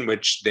communities in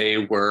which they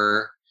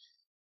were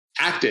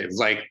active.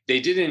 Like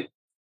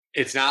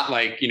it's not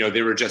like,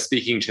 they were just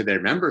speaking to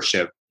their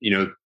membership,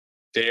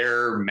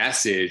 their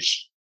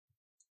message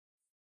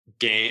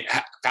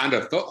found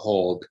a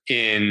foothold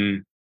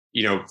in,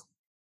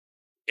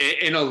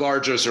 in a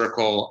larger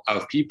circle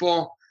of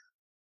people,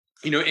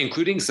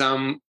 including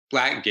some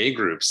Black gay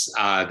groups.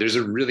 There's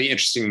a really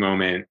interesting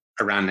moment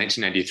around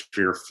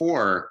 1993 or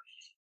 4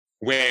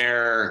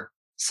 where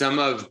some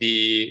of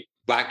the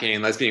Black gay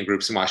and lesbian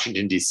groups in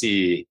Washington,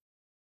 D.C.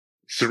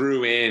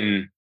 threw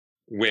in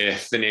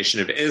with the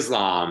Nation of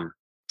Islam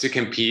to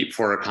compete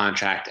for a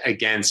contract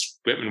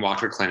against Whitman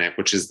Walker Clinic,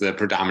 which is the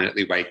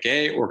predominantly white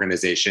gay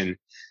organization,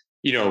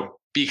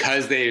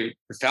 because they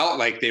felt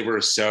like they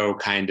were so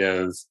kind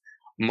of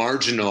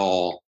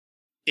marginal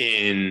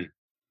in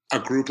a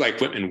group like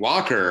Whitman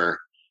Walker.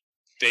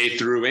 They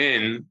threw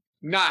in,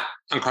 not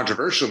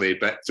uncontroversially,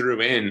 but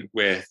threw in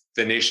with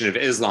the Nation of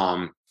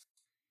Islam,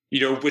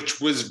 which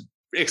was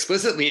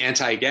explicitly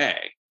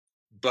anti-gay,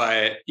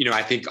 but,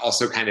 I think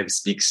also kind of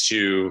speaks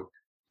to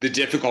the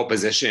difficult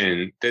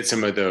position that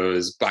some of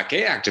those Black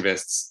gay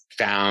activists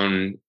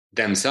found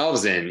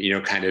themselves in,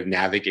 kind of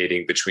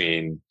navigating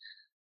between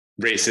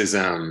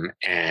racism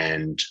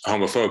and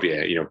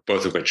homophobia,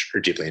 both of which are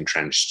deeply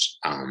entrenched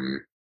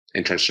in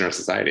our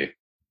society.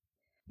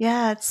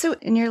 Yeah. So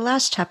in your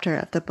last chapter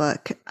of the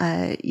book,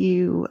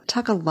 you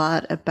talk a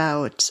lot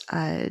about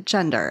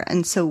gender.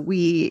 And so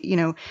we,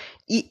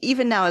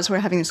 even now as we're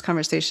having this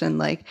conversation,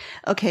 like,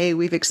 okay,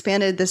 we've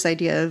expanded this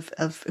idea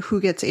of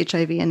who gets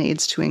HIV and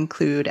AIDS to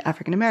include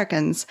African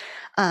Americans.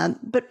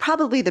 But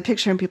probably the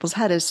picture in people's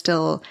head is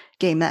still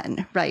gay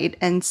men, right?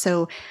 And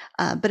so,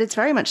 but it's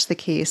very much the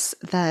case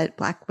that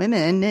Black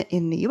women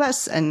in the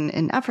US and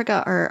in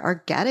Africa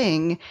are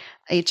getting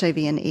HIV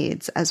and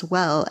AIDS as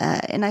well.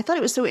 And I thought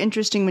it was so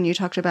interesting when you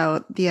talked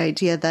about the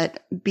idea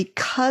that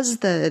because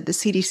the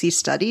CDC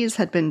studies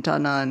had been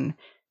done on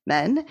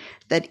men,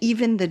 that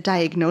even the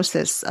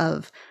diagnosis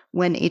of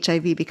when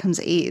HIV becomes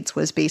AIDS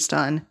was based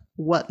on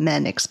what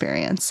men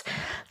experience.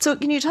 So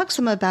can you talk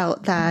some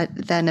about that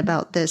then,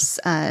 about this,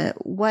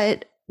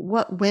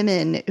 what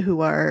women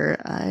who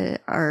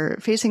are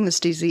facing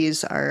this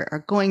disease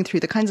are going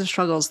through, the kinds of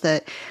struggles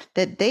that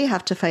they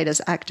have to fight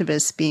as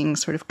activists, being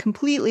sort of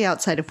completely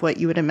outside of what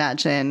you would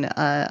imagine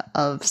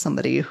of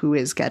somebody who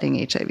is getting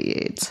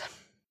HIV/AIDS.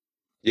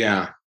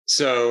 Yeah.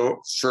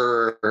 So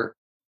for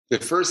the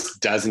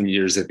first dozen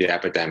years of the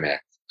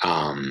epidemic,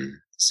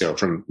 so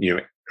from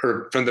the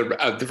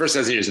first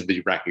dozen years of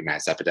the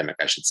recognized epidemic,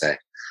 I should say,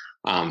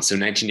 so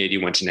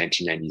 1981 to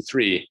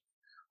 1993.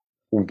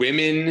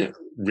 Women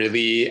were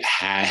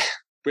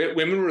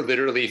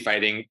literally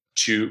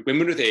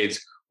women with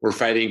AIDS were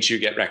fighting to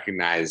get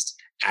recognized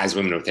as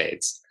women with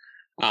AIDS.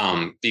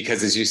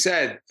 Because as you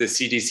said, the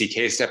CDC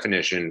case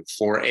definition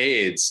for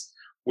AIDS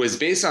was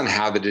based on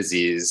how the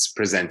disease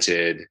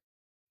presented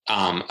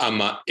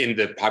in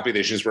the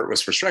populations where it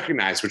was first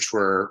recognized, which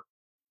were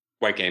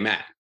white gay men.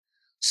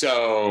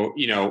 So,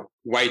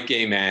 white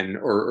gay men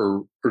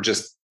or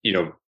just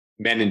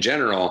men in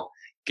general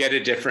get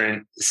a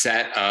different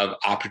set of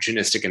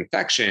opportunistic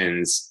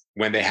infections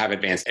when they have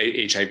advanced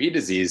HIV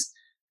disease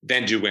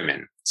than do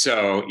women.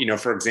 So,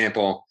 for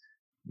example,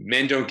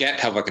 men don't get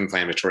pelvic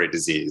inflammatory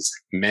disease.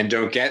 Men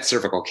don't get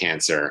cervical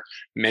cancer.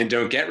 Men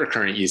don't get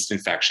recurrent yeast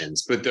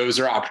infections. But those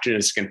are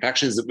opportunistic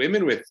infections that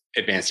women with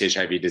advanced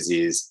HIV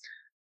disease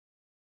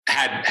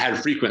had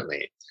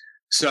frequently.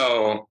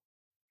 So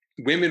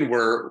women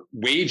were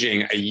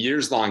waging a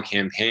years-long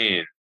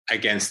campaign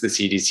against the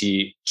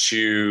CDC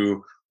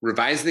to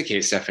revise the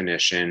case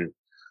definition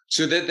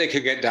so that they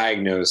could get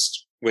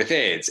diagnosed with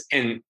AIDS.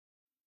 And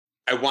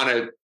I want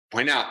to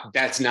point out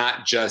that's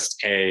not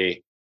just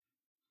a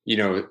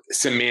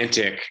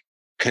semantic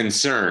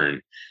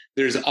concern.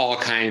 There's all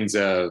kinds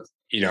of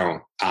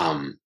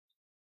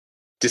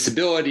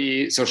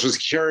disability, Social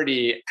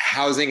Security,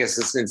 housing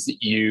assistance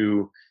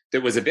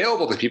that was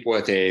available to people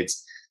with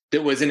AIDS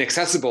that was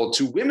inaccessible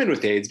to women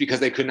with AIDS because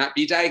they could not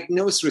be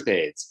diagnosed with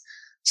AIDS.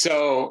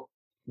 So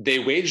they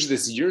waged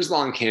this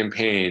years-long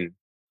campaign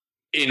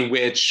in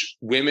which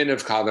women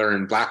of color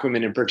and Black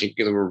women in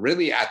particular were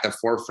really at the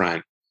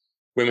forefront.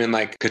 Women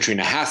like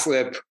Katrina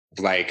Haslip,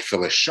 like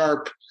Phyllis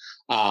Sharp,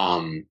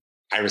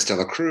 Iris de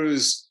la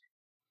Cruz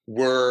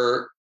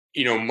were,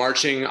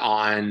 marching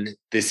on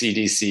the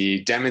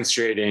CDC,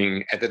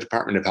 demonstrating at the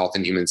Department of Health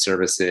and Human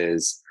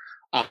Services,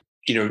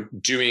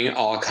 doing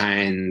all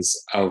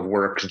kinds of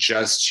work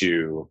just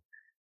to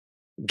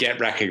get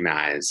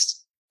recognized.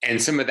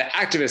 And some of the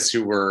activists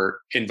who were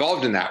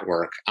involved in that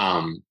work,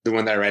 the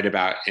one that I write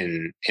about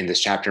in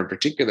this chapter in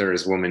particular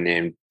is a woman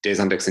named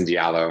Daison Dixon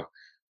Diallo,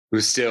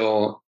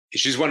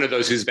 she's one of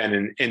those who's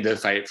been in the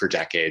fight for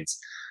decades.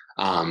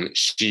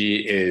 She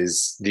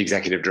is the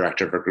executive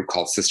director of a group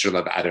called Sister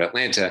Love out of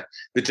Atlanta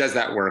that does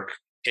that work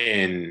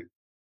in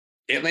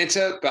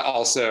Atlanta, but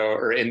also,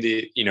 or in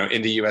the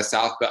US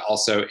South, but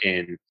also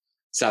in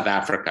South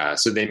Africa.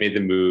 So they made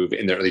the move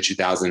in the early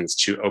 2000s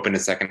to open a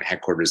second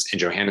headquarters in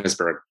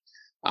Johannesburg,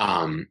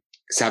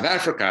 South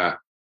Africa,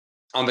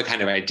 on the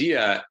kind of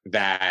idea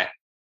that,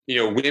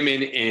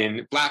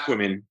 Black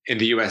women in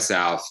the US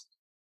South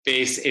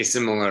face a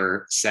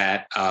similar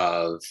set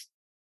of,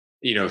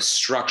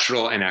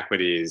 structural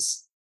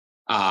inequities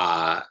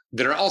that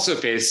are also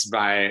faced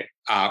by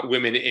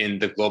women in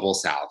the global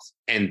South,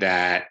 and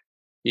that,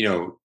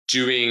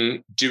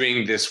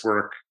 doing this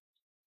work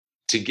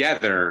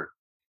together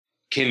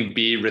can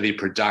be really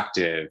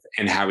productive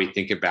in how we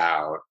think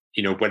about,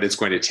 what it's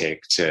going to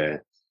take to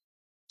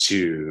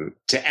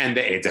end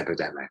the AIDS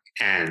epidemic.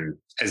 And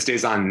as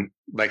Daison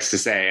likes to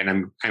say, and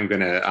I'm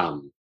going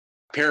to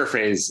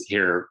paraphrase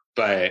here,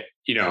 but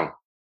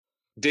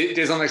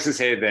Daison likes to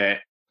say that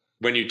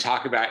when you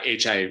talk about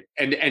HIV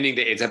and ending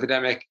the AIDS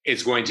epidemic,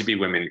 it's going to be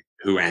women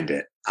who end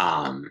it.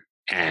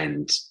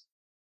 And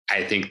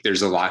I think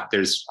there's a lot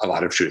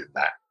of truth in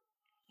that.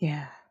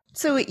 Yeah.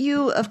 So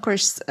you, of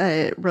course,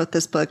 wrote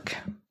this book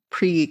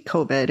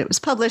pre-COVID. It was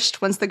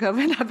published once the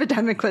COVID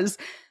epidemic was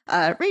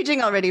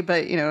raging already,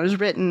 but, it was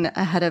written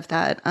ahead of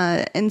that.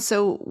 And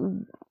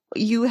so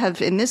you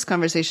have, in this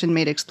conversation,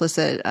 made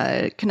explicit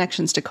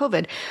connections to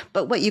COVID.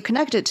 But what you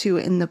connect it to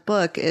in the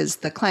book is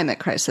the climate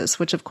crisis,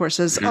 which, of course,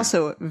 is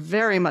also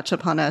very much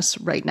upon us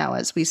right now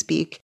as we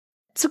speak.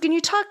 So can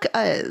you talk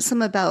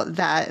some about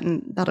that?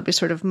 And that'll be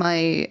sort of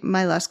my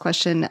last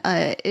question.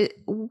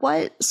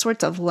 What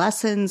sorts of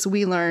lessons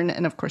we learn?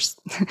 And of course,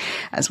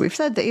 as we've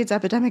said, the AIDS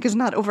epidemic is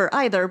not over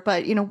either.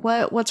 But,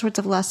 what sorts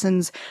of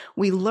lessons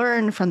we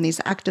learn from these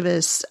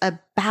activists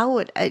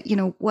about,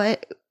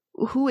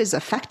 who is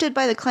affected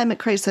by the climate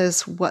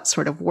crisis, what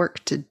sort of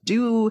work to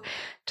do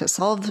to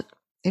solve,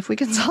 if we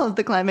can solve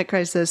the climate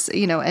crisis,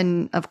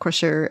 and of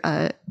course you're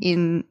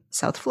in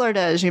South Florida,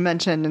 as you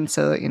mentioned. And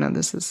so,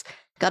 this has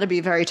got to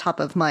be very top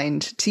of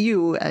mind to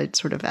you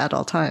at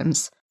all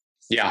times.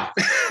 Yeah.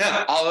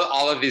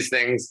 all of these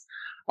things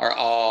are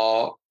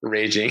all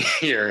raging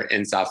here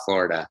in South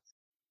Florida.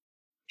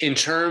 In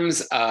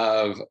terms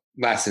of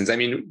lessons,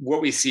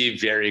 what we see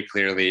very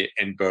clearly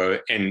in both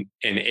in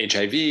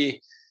HIV,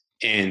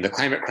 in the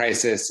climate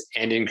crisis,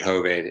 and in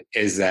COVID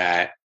is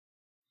that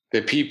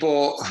the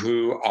people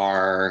who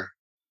are,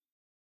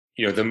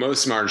 the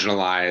most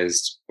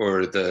marginalized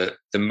or the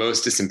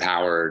most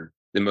disempowered,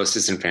 the most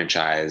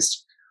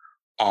disenfranchised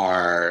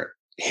are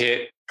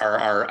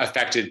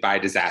affected by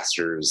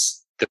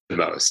disasters the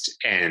most.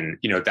 And,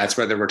 that's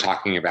whether we're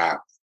talking about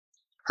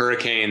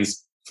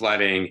hurricanes,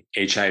 flooding,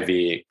 HIV,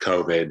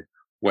 COVID,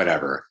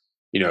 whatever,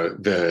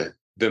 the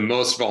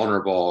most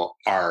vulnerable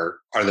are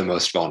the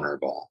most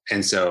vulnerable.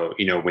 And so,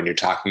 when you're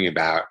talking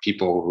about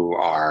people who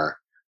are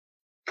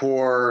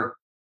poor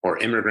or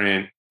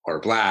immigrant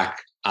or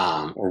Black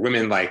or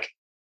women,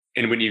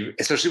 and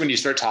especially when you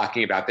start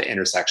talking about the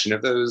intersection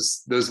of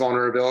those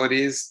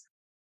vulnerabilities,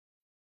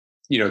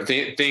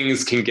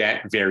 things can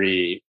get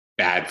very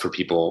bad for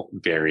people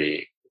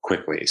very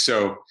quickly.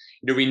 So,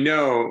 we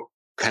know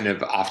kind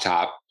of off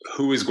top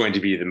who is going to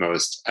be the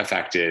most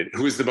affected,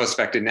 who is the most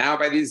affected now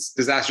by these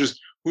disasters,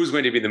 who's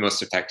going to be the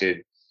most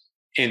affected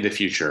in the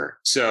future.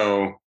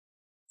 So,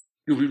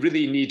 we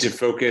really need to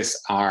focus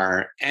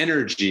our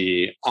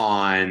energy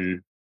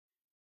on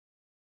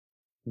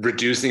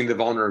reducing the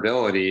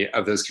vulnerability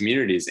of those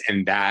communities.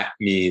 And that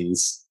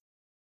means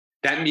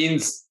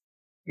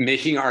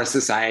making our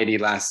society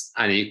less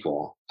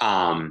unequal.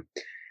 And,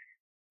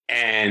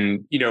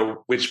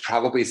 which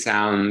probably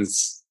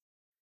sounds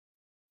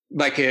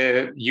like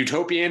a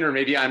utopian or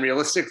maybe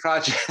unrealistic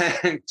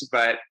project,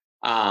 but,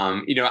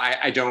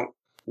 I don't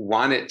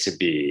want it to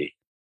be.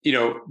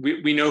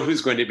 We know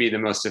who's going to be the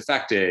most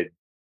affected.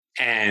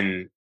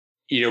 And,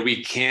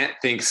 we can't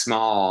think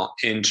small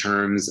in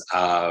terms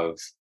of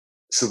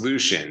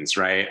solutions,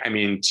 right? I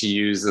mean, to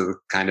use the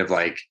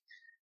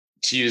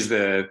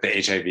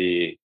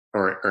HIV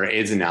or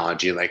AIDS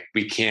analogy, like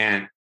we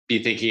can't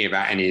be thinking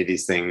about any of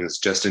these things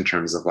just in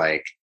terms of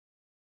like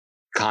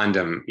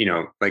condom,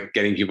 like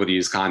getting people to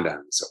use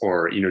condoms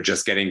or,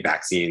 just getting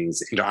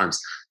vaccines into arms.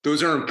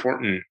 Those are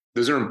important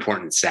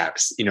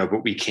steps,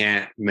 but we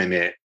can't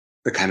limit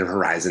the kind of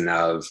horizon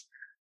of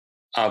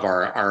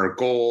our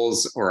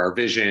goals or our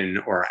vision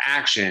or our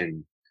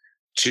action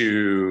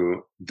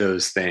to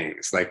those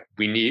things. Like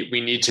we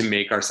need to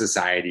make our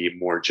society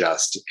more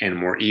just and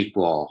more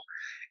equal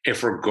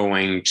if we're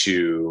going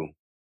to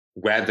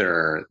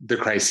weather the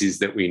crises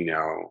that we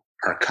know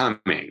are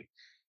coming.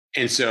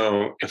 And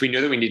so if we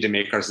know that we need to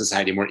make our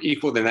society more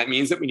equal, then that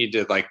means that we need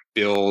to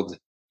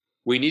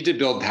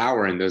build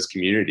power in those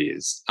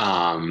communities.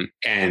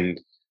 And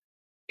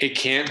it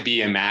can't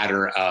be a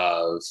matter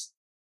of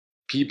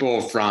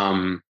people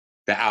from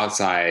the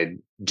outside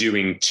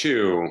doing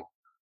to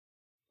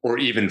or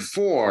even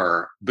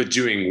for, but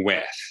doing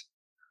with.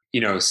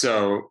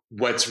 So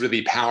what's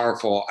really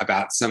powerful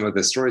about some of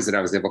the stories that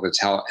I was able to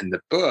tell in the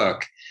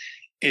book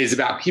is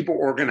about people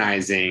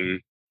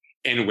organizing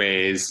in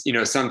ways,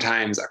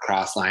 sometimes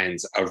across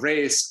lines of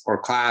race or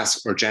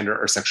class or gender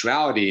or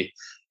sexuality,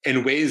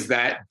 in ways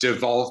that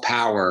devolve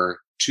power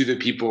to the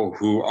people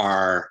who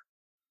are,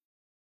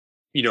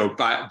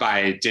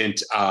 by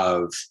dint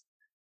of,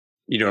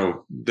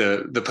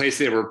 the place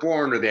they were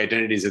born or the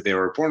identities that they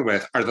were born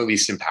with are the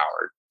least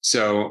empowered.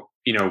 So,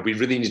 we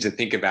really need to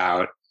think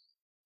about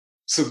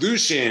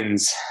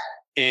solutions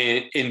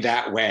in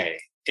that way,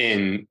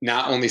 in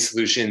not only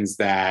solutions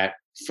that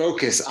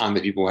focus on the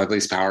people who have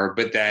least power,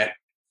 but that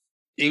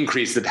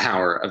increase the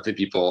power of the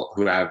people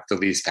who have the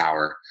least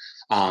power.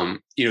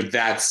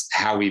 That's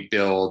how we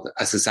build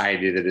a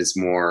society that is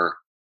more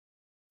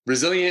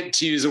resilient,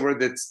 to use a word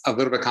that's a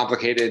little bit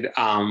complicated.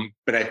 But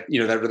that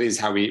really is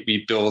how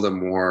we build a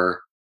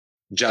more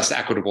just,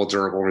 equitable,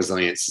 durable,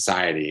 resilient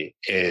society,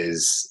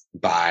 is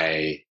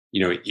by,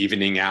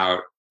 evening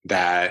out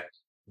that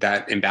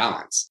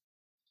imbalance.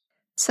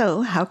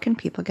 So how can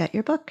people get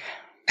your book?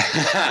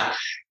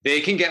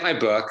 They can get my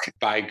book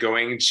by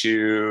going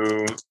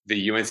to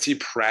the UNC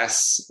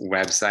Press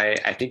website.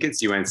 I think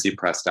it's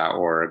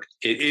uncpress.org.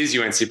 It is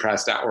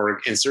uncpress.org,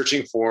 and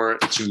searching for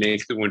To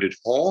Make the Wounded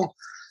Whole.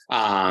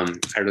 I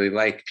really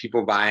like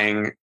people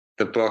buying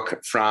the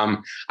book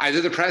from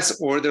either the press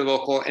or their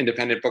local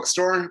independent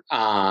bookstore.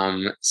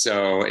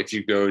 So if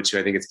you go to,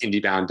 I think it's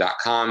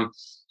indiebound.com,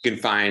 you can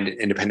find an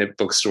independent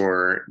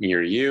bookstore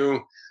near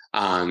you.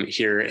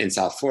 Here in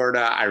South Florida,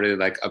 I really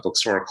like a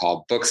bookstore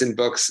called Books and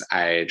Books.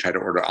 I try to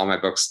order all my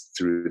books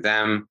through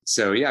them.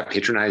 So yeah,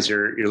 patronize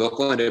your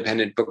local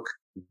independent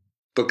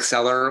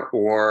bookseller,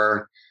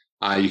 or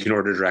you can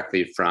order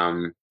directly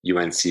from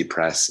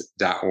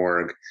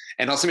uncpress.org.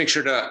 And also make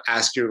sure to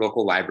ask your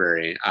local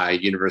library,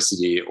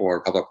 university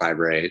or public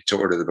library, to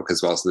order the book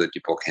as well, so that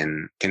people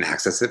can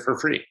access it for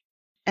free.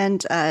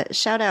 And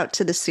shout out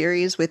to the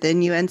series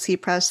within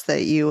UNC Press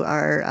that you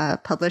are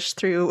published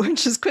through,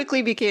 which is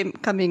quickly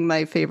becoming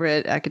my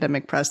favorite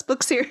academic press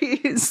book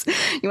series.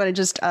 You want to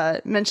just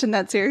mention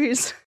that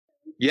series?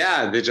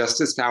 Yeah, the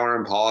Justice, Power,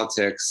 and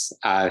Politics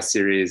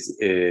series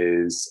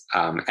is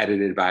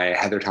edited by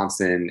Heather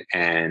Thompson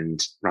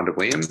and Rhonda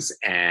Williams,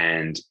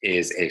 and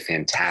is a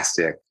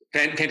fantastic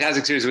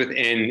series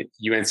within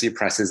UNC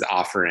Press's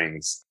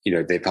offerings.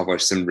 They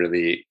publish some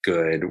really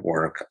good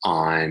work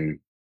on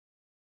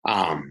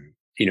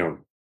the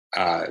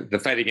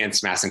fight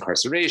against mass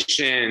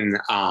incarceration,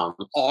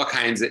 all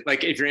kinds of,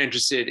 like, if you're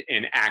interested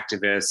in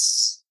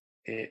activists,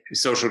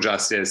 social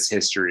justice,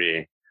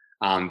 history,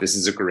 this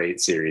is a great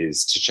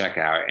series to check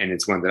out. And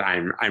it's one that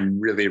I'm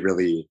really,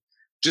 really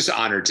just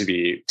honored to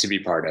be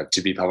part of,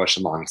 to be published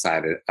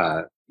alongside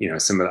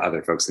some of the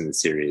other folks in the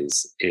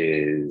series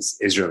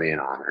is really an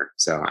honor.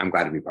 So I'm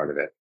glad to be part of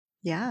it.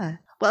 Yeah.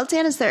 Well,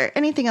 Dan, is there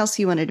anything else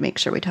you wanted to make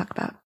sure we talk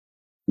about?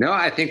 No,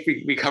 I think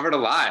we covered a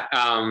lot.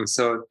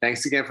 So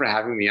thanks again for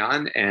having me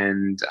on.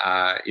 And,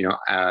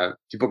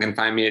 people can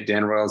find me at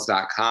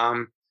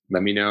danroyals.com.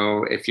 Let me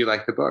know if you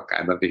like the book.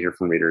 I'd love to hear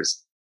from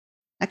readers.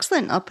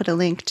 Excellent. I'll put a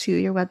link to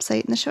your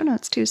website in the show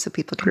notes too, so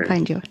people can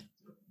find you.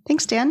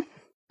 Thanks, Dan.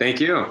 Thank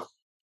you.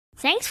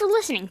 Thanks for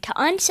listening to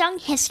Unsung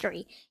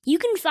History. You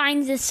can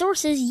find the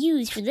sources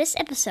used for this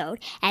episode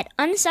at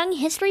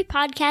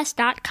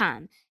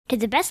unsunghistorypodcast.com. To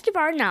the best of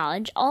our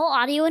knowledge, all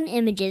audio and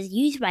images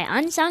used by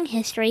Unsung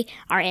History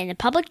are in the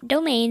public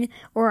domain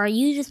or are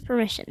used with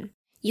permission.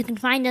 You can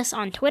find us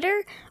on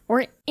Twitter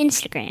or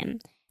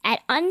Instagram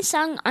at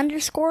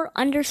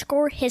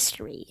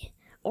unsung__history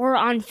or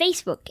on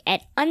Facebook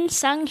at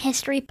Unsung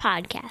History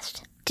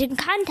Podcast. To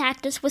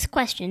contact us with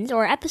questions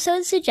or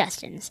episode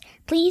suggestions,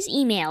 please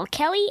email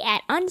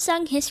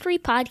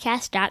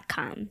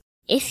kelly@unsunghistorypodcast.com.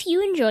 If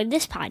you enjoyed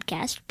this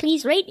podcast,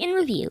 please rate and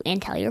review and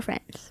tell your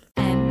friends.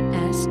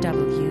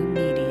 MSW